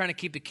trying to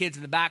keep the kids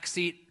in the back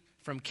seat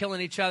from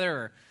killing each other,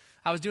 or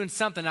I was doing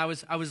something. I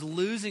was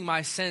losing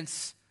my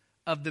sense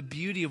of the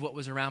beauty of what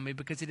was around me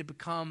because it had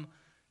become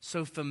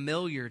so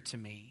familiar to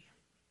me.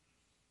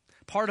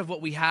 Part of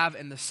what we have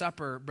in the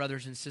supper,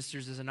 brothers and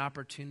sisters, is an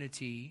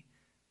opportunity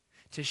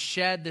to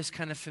shed this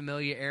kind of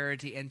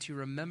familiarity and to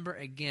remember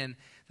again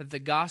that the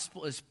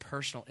gospel is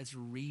personal, it's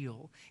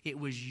real. It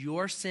was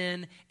your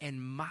sin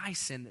and my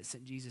sin that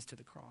sent Jesus to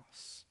the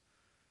cross.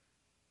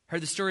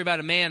 Heard the story about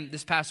a man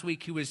this past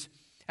week who was,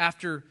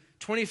 after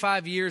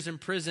 25 years in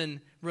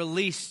prison,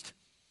 released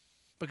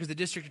because the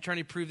district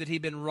attorney proved that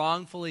he'd been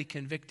wrongfully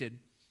convicted.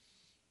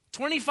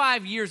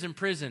 25 years in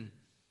prison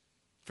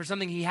for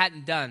something he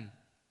hadn't done.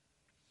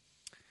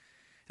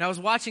 And I was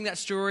watching that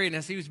story, and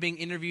as he was being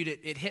interviewed,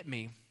 it hit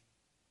me.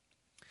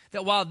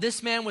 That while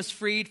this man was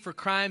freed for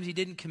crimes he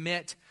didn't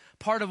commit,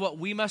 part of what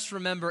we must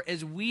remember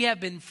is we have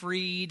been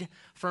freed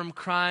from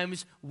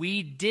crimes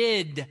we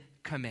did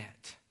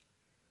commit.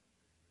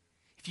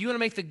 If you want to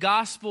make the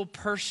gospel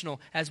personal,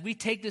 as we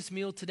take this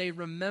meal today,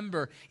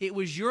 remember, it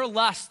was your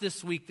lust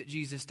this week that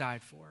Jesus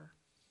died for.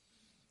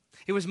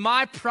 It was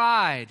my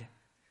pride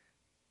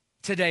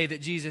today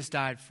that Jesus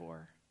died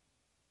for.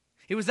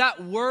 It was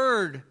that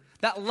word,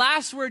 that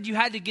last word you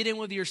had to get in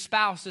with your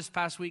spouse this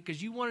past week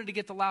because you wanted to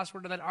get the last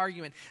word of that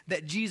argument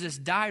that Jesus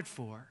died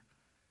for.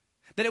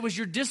 That it was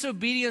your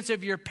disobedience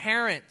of your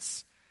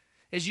parents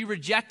as you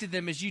rejected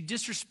them, as you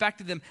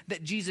disrespected them,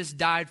 that Jesus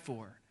died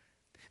for.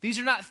 These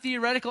are not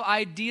theoretical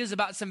ideas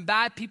about some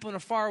bad people in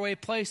a faraway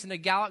place in a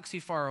galaxy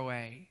far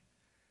away.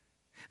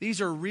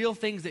 These are real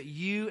things that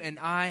you and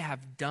I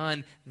have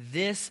done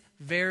this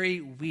very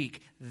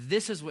week.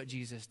 This is what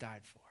Jesus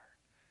died for.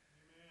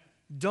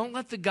 Amen. Don't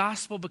let the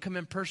gospel become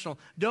impersonal.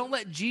 Don't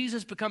let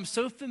Jesus become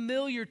so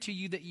familiar to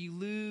you that you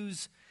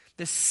lose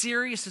the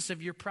seriousness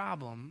of your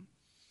problem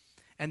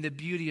and the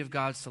beauty of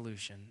God's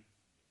solution.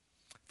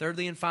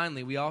 Thirdly and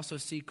finally, we also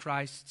see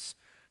Christ's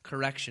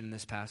correction in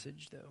this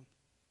passage, though.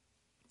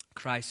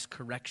 Christ's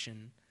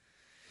correction.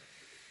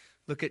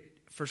 Look at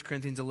 1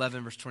 Corinthians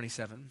 11, verse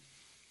 27.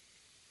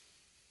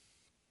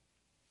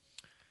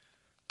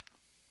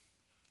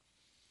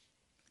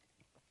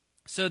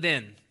 So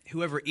then,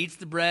 whoever eats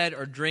the bread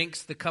or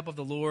drinks the cup of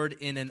the Lord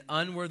in an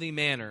unworthy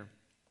manner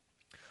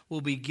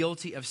will be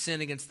guilty of sin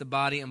against the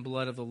body and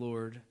blood of the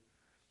Lord.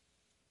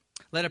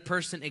 Let a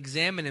person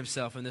examine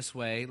himself in this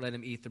way. Let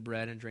him eat the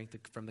bread and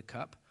drink from the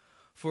cup.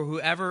 For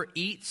whoever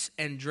eats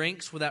and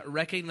drinks without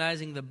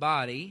recognizing the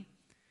body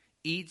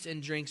eats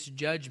and drinks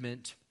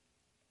judgment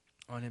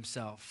on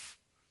himself.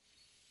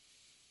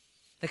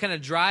 The kind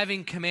of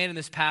driving command in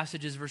this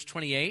passage is verse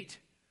 28,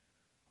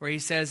 where he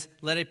says,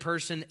 let a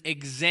person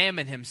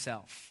examine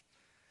himself.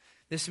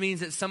 This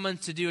means that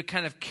someone's to do a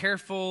kind of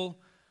careful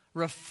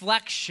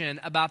reflection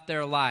about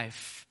their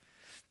life.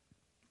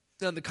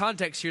 Now, in the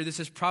context here, this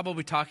is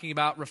probably talking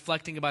about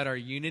reflecting about our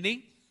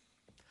unity.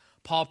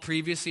 Paul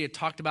previously had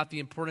talked about the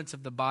importance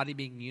of the body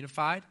being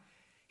unified.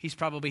 He's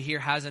probably here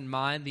has in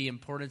mind the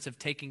importance of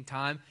taking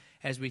time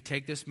as we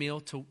take this meal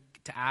to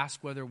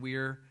ask whether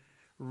we're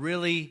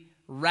really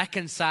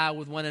reconciled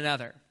with one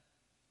another.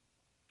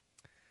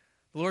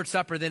 The Lord's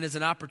Supper then is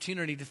an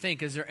opportunity to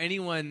think, is there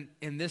anyone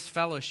in this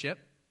fellowship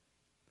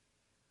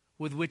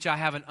with which I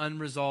have an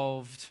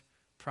unresolved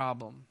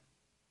problem?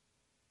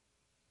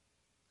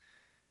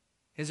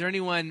 Is there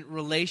anyone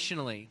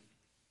relationally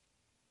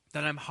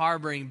that I'm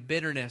harboring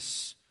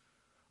bitterness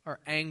or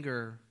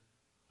anger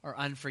or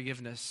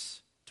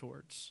unforgiveness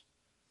towards?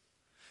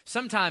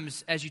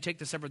 Sometimes as you take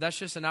the supper, that's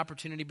just an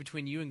opportunity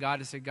between you and God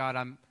to say, God,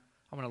 I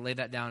want to lay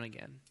that down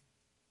again.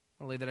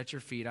 I want to lay that at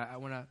your feet. I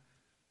want to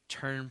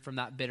turn from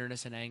that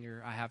bitterness and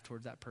anger I have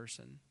towards that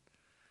person.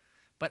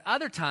 But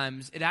other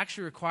times, it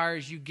actually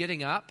requires you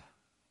getting up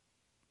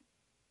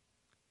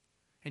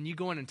and you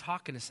going and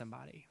talking to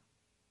somebody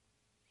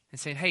and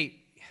saying, hey,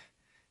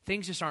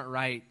 things just aren't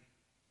right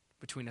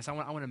between us. I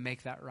want to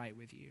make that right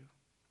with you.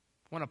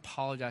 I want to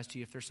apologize to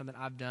you if there's something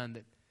I've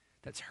done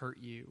that's hurt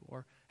you.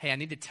 Or, hey, I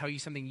need to tell you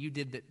something you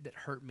did that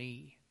hurt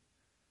me.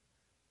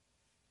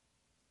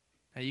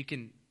 Now, you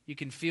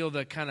can feel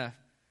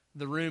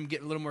the room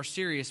get a little more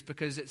serious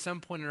because at some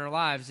point in our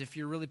lives, if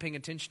you're really paying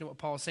attention to what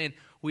Paul is saying,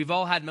 we've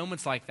all had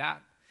moments like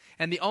that.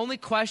 And the only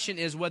question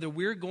is whether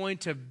we're going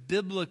to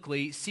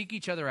biblically seek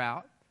each other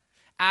out,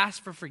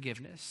 ask for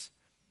forgiveness,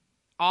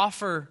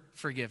 offer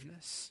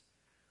forgiveness,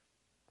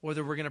 or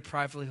whether we're going to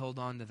privately hold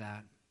on to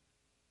that.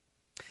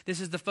 This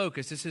is the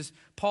focus. This is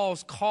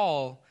Paul's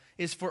call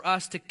is for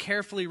us to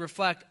carefully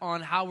reflect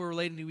on how we're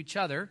relating to each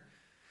other.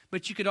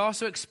 But you could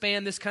also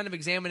expand this kind of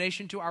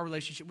examination to our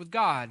relationship with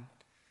God.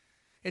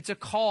 It's a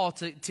call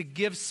to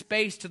give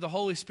space to the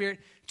Holy Spirit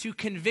to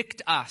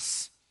convict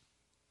us,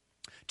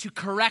 to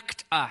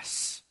correct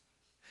us,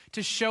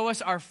 to show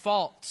us our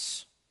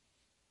faults.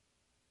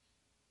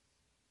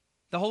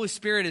 The Holy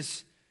Spirit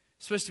is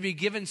supposed to be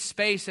given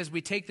space as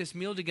we take this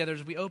meal together,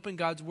 as we open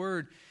God's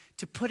Word,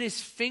 to put His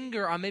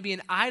finger on maybe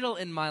an idol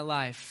in my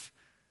life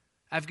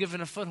I've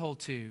given a foothold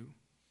to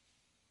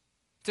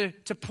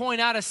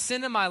point out a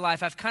sin in my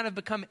life I've kind of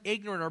become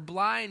ignorant or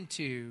blind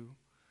to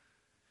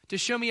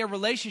show me a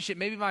relationship,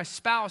 maybe my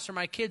spouse or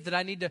my kids that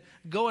I need to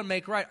go and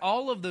make right.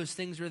 All of those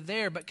things are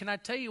there, but can I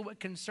tell you what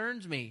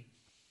concerns me?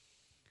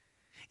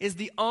 Is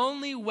the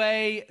only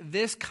way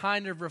this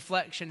kind of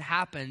reflection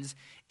happens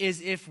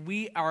is if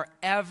we are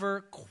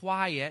ever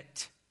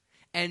quiet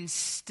and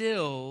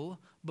still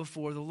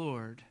before the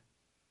Lord.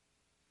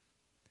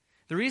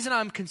 The reason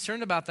I'm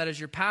concerned about that as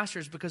your pastor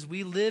is because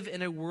we live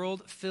in a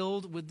world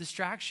filled with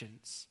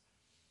distractions.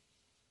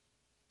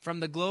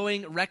 From the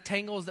glowing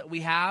rectangles that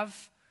we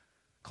have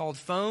called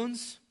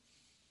phones,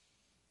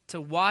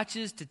 to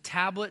watches, to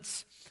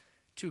tablets,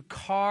 to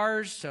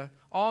cars, to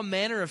all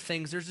manner of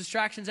things. There's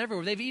distractions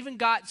everywhere. They've even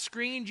got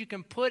screens you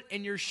can put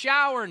in your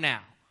shower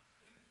now.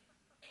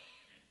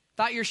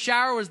 Thought your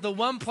shower was the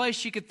one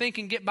place you could think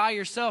and get by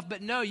yourself,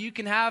 but no, you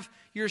can have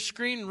your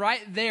screen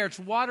right there. It's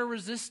water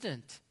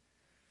resistant.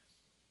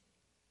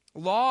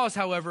 Laws,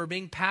 however, are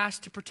being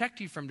passed to protect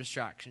you from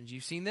distractions.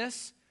 You've seen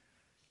this?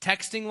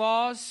 Texting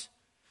laws,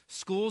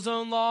 school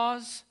zone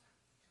laws.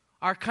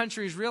 Our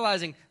country is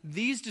realizing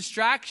these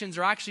distractions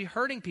are actually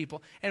hurting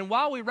people. And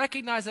while we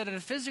recognize that at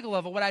a physical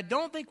level, what I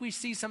don't think we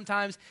see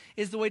sometimes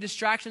is the way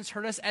distractions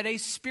hurt us at a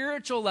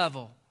spiritual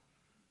level.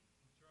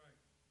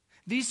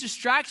 These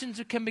distractions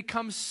can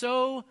become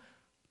so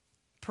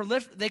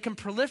they can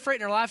proliferate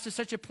in our lives to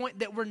such a point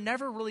that we're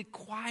never really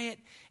quiet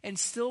and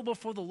still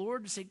before the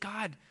Lord to say,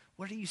 God,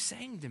 what are you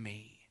saying to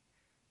me?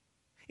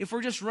 If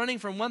we're just running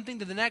from one thing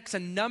to the next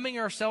and numbing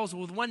ourselves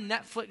with one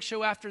Netflix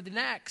show after the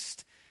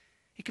next,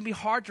 it can be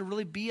hard to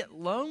really be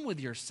alone with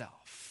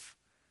yourself.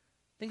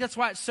 I think that's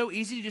why it's so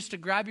easy just to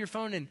grab your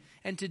phone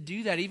and to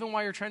do that, even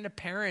while you're trying to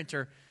parent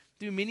or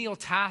do menial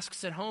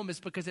tasks at home,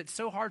 is because it's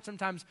so hard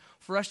sometimes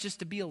for us just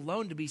to be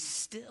alone, to be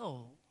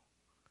still.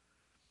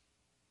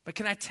 But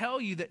can I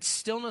tell you that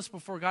stillness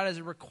before God is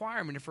a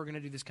requirement if we're going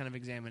to do this kind of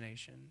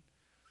examination?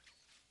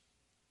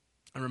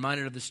 I'm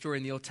reminded of the story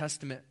in the Old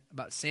Testament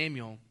about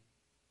Samuel.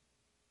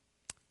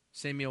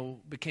 Samuel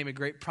became a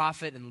great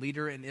prophet and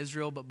leader in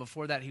Israel, but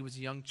before that he was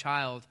a young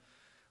child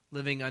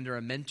living under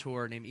a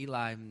mentor named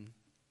Eli.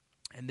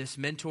 And this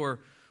mentor,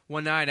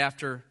 one night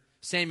after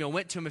Samuel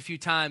went to him a few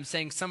times,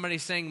 somebody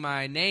saying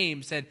my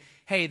name, said,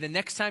 hey, the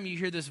next time you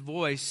hear this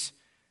voice,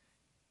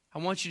 I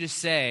want you to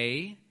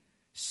say,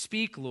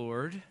 speak,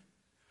 Lord,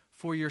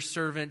 for your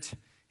servant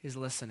is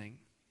listening.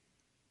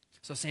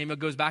 So Samuel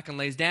goes back and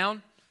lays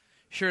down.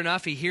 Sure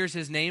enough, he hears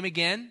his name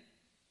again,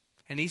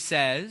 and he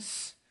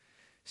says,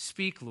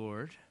 speak,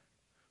 Lord,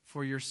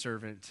 for your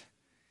servant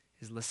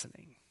is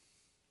listening.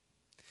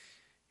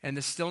 And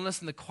the stillness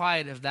and the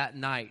quiet of that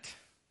night,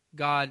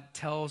 God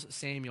tells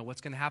Samuel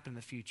what's going to happen in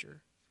the future.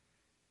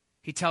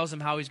 He tells him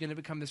how he's going to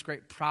become this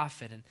great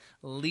prophet and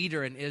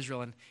leader in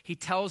Israel. And he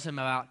tells him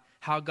about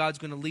how God's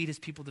going to lead his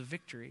people to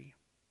victory.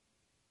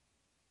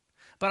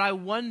 But I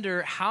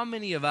wonder how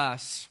many of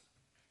us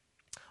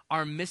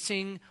are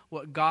missing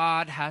what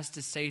God has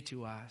to say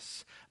to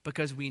us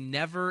because we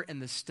never, in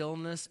the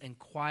stillness and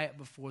quiet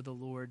before the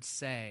Lord,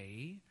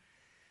 say,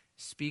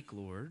 speak,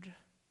 Lord,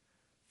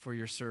 for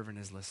your servant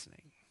is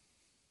listening.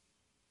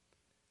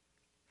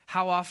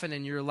 How often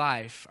in your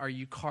life are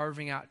you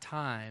carving out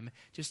time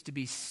just to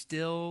be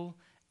still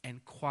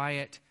and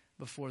quiet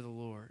before the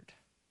Lord?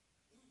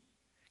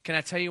 Can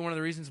I tell you one of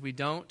the reasons we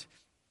don't?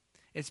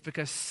 It's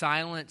because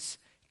silence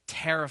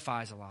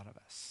terrifies a lot of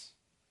us.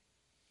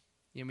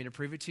 You want me to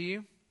prove it to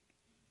you?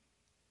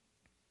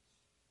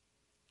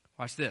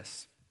 Watch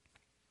this.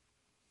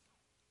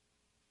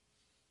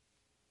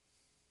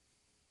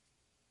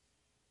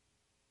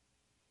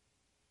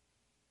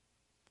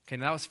 Okay,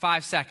 now that was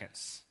 5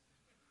 seconds.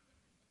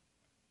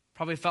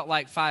 Probably felt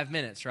like 5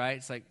 minutes, right?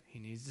 It's like, he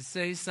needs to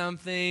say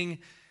something.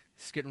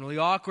 It's getting really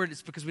awkward.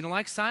 It's because we don't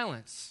like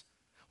silence.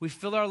 We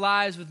fill our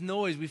lives with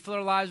noise. We fill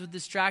our lives with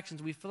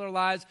distractions. We fill our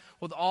lives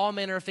with all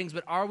manner of things.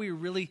 But are we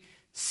really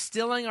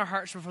stilling our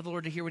hearts before the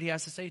Lord to hear what he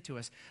has to say to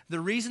us? The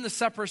reason the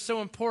supper is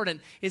so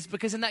important is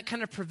because in that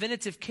kind of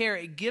preventative care,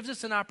 it gives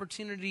us an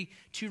opportunity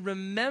to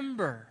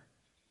remember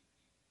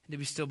and to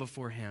be still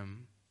before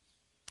him.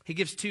 He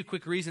gives 2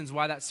 quick reasons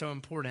why that's so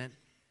important.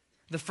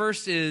 The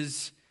first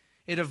is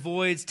it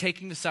avoids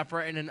taking the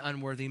supper in an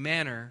unworthy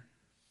manner.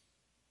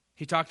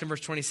 He talked in verse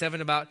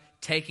 27 about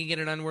taking it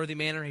in an unworthy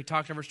manner. He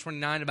talked in verse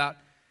 29 about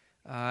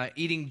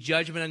eating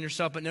judgment on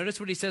yourself. But notice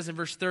what he says in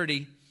verse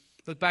 30.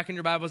 Look back in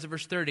your Bibles at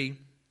verse 30.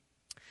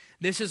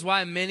 This is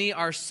why many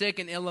are sick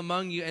and ill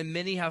among you, and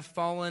many have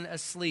fallen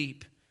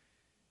asleep.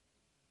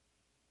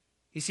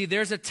 You see,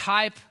 there's a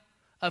type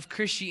of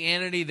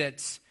Christianity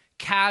that's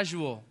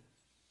casual,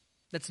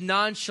 that's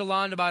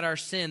nonchalant about our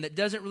sin, that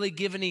doesn't really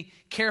give any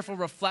careful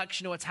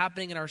reflection of what's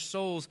happening in our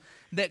souls,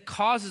 that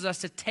causes us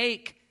to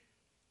take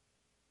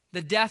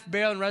the death,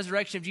 burial, and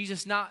resurrection of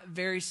Jesus not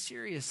very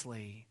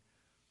seriously.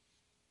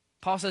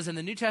 Paul says in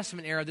the New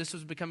Testament era, this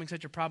was becoming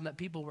such a problem that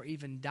people were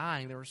even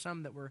dying. There were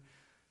some that were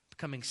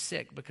becoming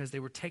sick because they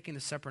were taking the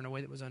supper in a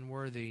way that was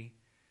unworthy.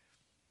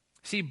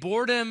 See,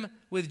 boredom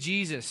with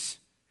Jesus,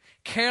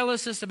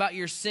 carelessness about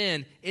your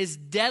sin is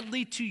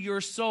deadly to your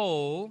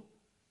soul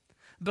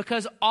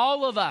because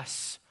all of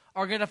us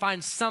are going to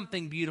find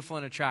something beautiful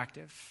and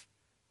attractive.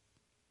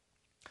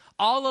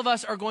 All of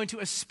us are going to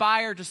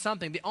aspire to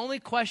something. The only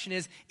question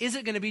is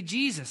it going to be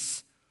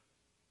Jesus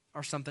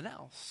or something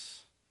else?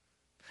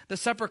 The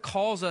supper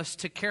calls us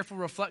to careful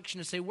reflection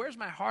to say, where's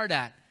my heart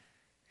at?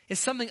 Is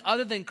something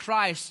other than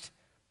Christ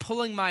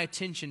pulling my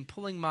attention,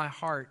 pulling my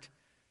heart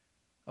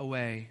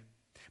away?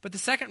 But the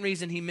second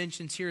reason he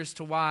mentions here as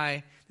to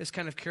why this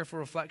kind of careful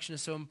reflection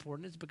is so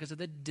important is because of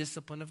the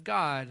discipline of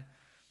God.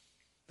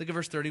 Look at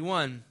verse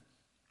 31.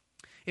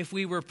 If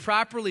we were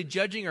properly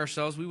judging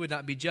ourselves, we would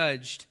not be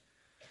judged.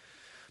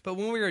 But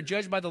when we are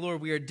judged by the Lord,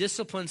 we are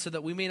disciplined so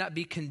that we may not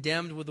be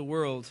condemned with the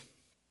world.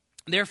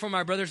 Therefore,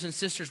 my brothers and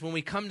sisters, when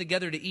we come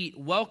together to eat,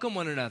 welcome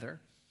one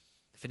another.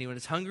 If anyone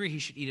is hungry, he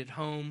should eat at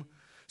home,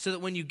 so that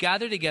when you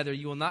gather together,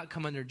 you will not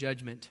come under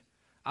judgment.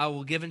 I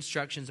will give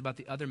instructions about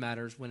the other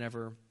matters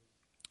whenever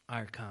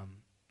I come.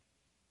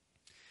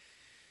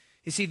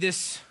 You see,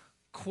 this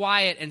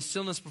quiet and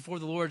stillness before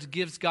the Lord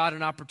gives God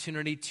an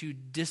opportunity to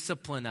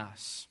discipline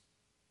us.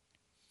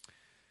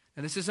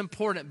 And this is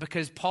important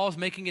because Paul's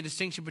making a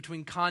distinction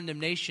between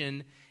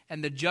condemnation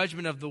and the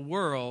judgment of the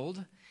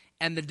world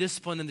and the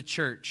discipline in the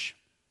church.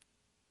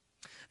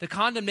 The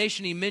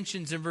condemnation he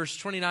mentions in verse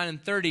 29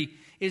 and 30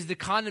 is the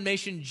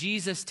condemnation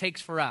Jesus takes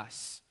for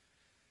us.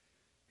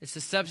 It's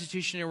the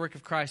substitutionary work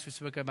of Christ we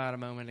spoke about a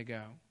moment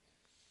ago.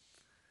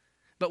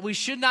 But we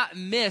should not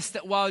miss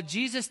that while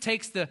Jesus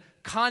takes the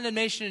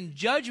condemnation and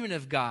judgment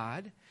of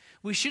God,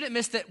 we shouldn't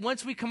miss that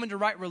once we come into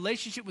right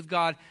relationship with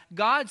God,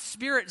 God's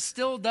Spirit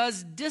still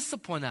does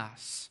discipline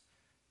us.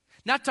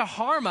 Not to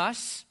harm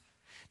us,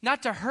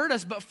 not to hurt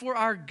us, but for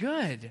our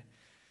good,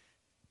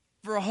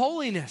 for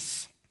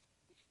holiness.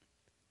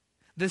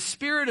 The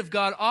Spirit of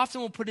God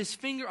often will put his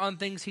finger on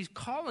things he's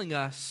calling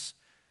us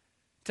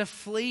to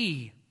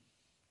flee,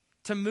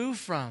 to move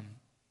from.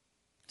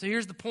 So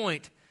here's the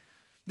point.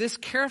 This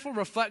careful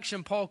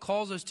reflection Paul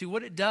calls us to,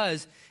 what it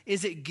does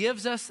is it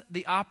gives us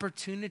the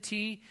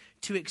opportunity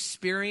to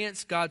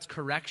experience God's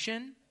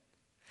correction,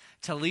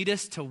 to lead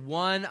us to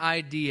one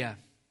idea: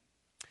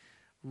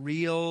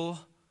 real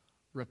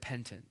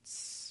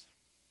repentance.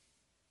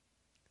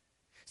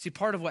 See,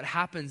 part of what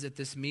happens at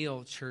this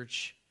meal,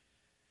 church,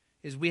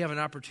 is we have an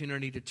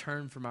opportunity to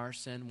turn from our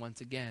sin once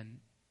again.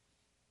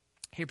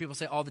 I hear people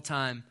say all the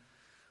time,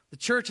 the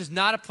church is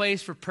not a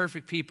place for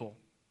perfect people.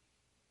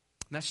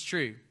 And that's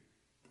true.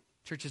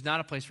 Church is not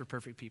a place for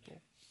perfect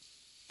people.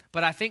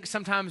 But I think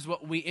sometimes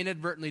what we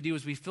inadvertently do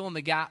is we fill in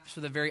the gaps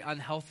with a very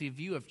unhealthy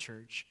view of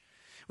church.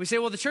 We say,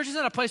 well, the church is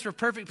not a place for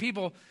perfect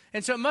people,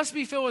 and so it must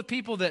be filled with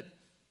people that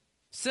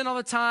sin all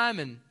the time,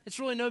 and it's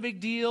really no big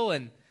deal,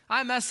 and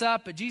I mess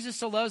up, but Jesus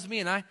still loves me,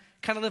 and I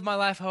kind of live my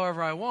life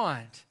however I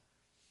want.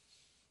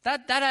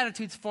 That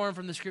attitude's formed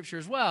from the Scripture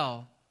as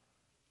well.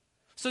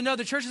 So no,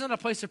 the church is not a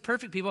place of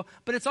perfect people,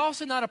 but it's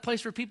also not a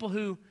place for people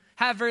who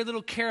have very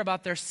little care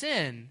about their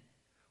sin.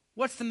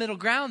 What's the middle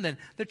ground then?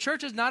 The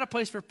church is not a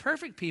place for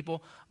perfect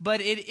people,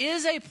 but it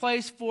is a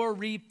place for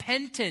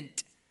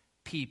repentant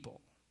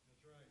people.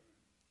 That's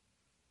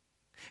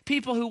right.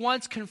 People who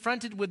once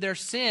confronted with their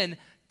sin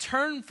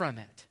turn from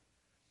it.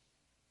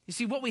 You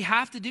see, what we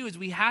have to do is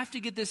we have to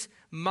get this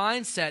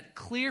mindset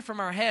clear from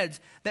our heads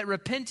that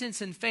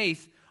repentance and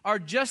faith are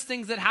just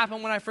things that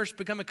happen when I first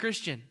become a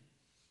Christian.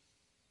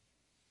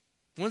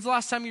 When's the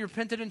last time you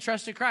repented and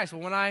trusted Christ?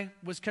 Well, when I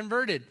was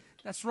converted.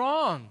 That's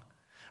wrong.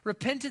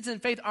 Repentance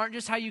and faith aren't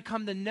just how you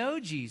come to know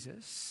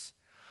Jesus.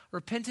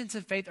 Repentance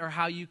and faith are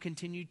how you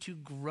continue to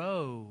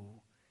grow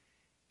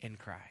in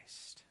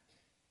Christ.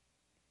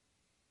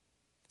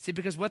 See,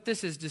 because what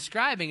this is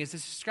describing is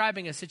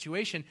describing a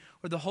situation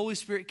where the Holy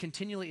Spirit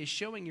continually is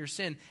showing your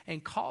sin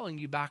and calling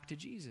you back to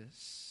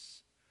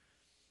Jesus.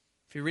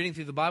 If you're reading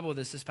through the Bible with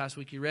us this past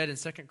week, you read in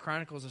 2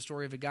 Chronicles a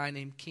story of a guy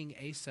named King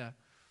Asa,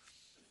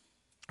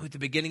 who at the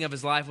beginning of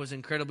his life was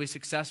incredibly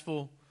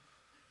successful,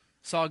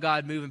 saw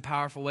God move in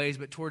powerful ways,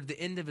 but toward the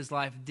end of his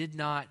life did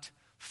not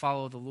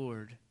follow the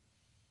Lord.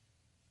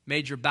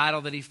 Major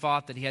battle that he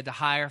fought, that he had to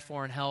hire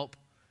foreign help.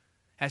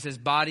 As his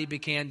body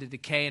began to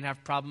decay and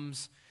have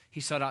problems, he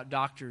sought out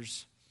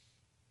doctors.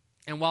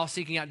 And while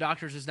seeking out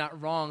doctors is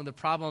not wrong, the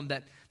problem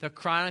that the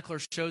chronicler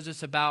shows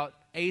us about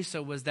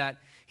Asa was that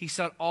he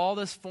sought all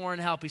this foreign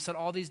help. He sought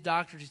all these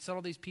doctors. He sought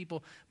all these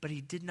people, but he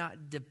did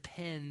not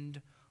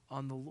depend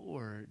on the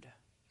Lord.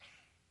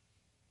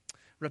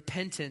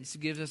 Repentance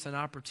gives us an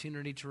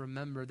opportunity to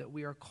remember that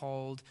we are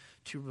called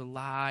to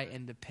rely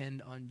and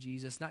depend on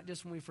Jesus, not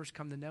just when we first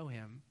come to know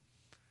him,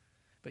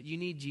 but you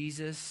need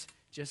Jesus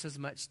just as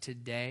much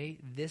today,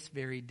 this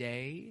very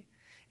day,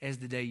 as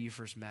the day you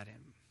first met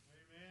him.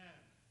 Amen.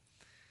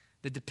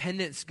 The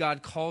dependence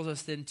God calls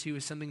us into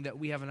is something that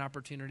we have an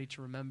opportunity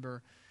to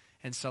remember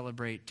and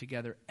celebrate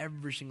together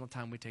every single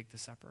time we take the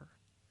supper.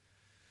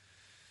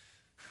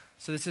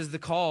 So this is the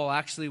call,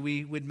 actually,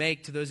 we would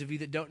make to those of you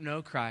that don't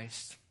know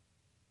Christ.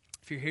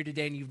 If you're here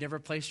today and you've never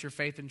placed your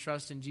faith and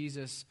trust in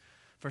Jesus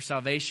for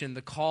salvation,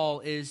 the call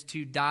is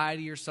to die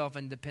to yourself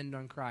and depend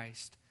on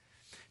Christ,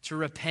 to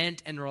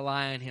repent and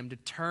rely on him, to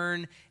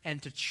turn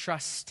and to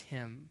trust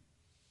him.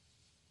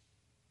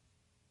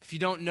 If you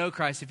don't know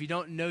Christ, if you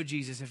don't know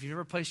Jesus, if you've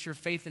never placed your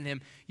faith in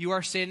him, you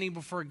are standing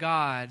before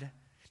God,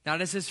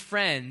 not as his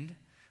friend,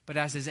 but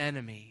as his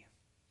enemy.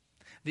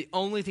 The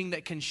only thing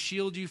that can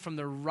shield you from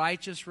the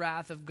righteous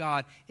wrath of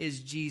God is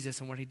Jesus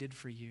and what he did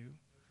for you.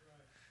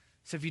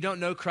 So if you don't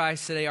know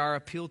Christ today, our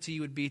appeal to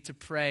you would be to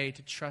pray,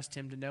 to trust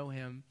him, to know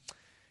him.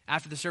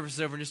 After the service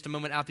is over, in just a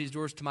moment, out these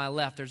doors to my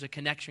left, there's a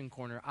connection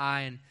corner.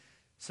 I and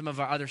some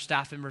of our other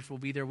staff members will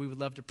be there. We would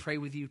love to pray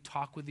with you,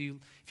 talk with you,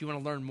 if you want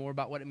to learn more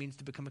about what it means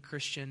to become a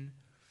Christian.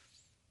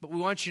 But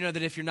we want you to know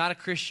that if you're not a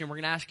Christian, we're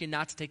going to ask you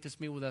not to take this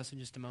meal with us in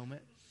just a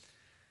moment.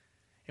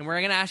 And we're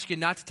going to ask you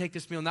not to take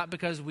this meal, not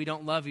because we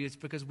don't love you, it's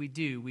because we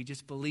do. We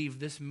just believe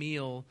this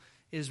meal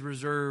is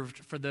reserved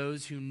for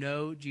those who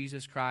know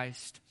Jesus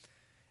Christ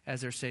as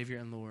their Savior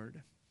and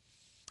Lord.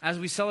 As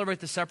we celebrate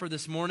the supper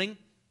this morning,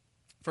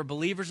 for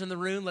believers in the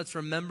room, let's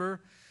remember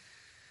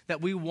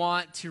that we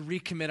want to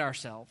recommit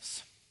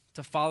ourselves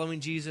to following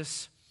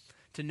Jesus,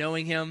 to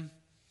knowing him.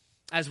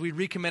 As we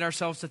recommit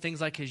ourselves to things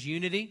like his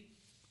unity,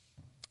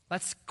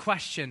 let's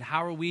question,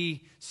 how are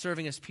we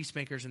serving as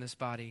peacemakers in this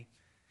body?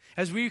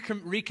 As we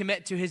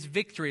recommit to his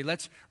victory,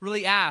 let's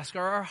really ask,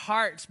 are our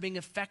hearts being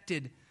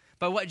affected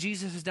by what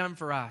Jesus has done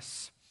for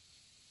us?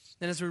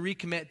 And as we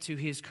recommit to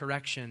his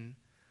correction,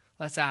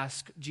 let's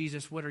ask,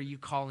 Jesus, what are you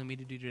calling me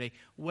to do today?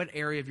 What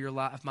area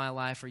of my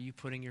life are you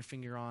putting your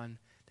finger on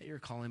that you're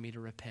calling me to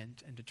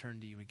repent and to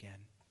turn to you again?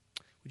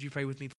 Would you pray with me?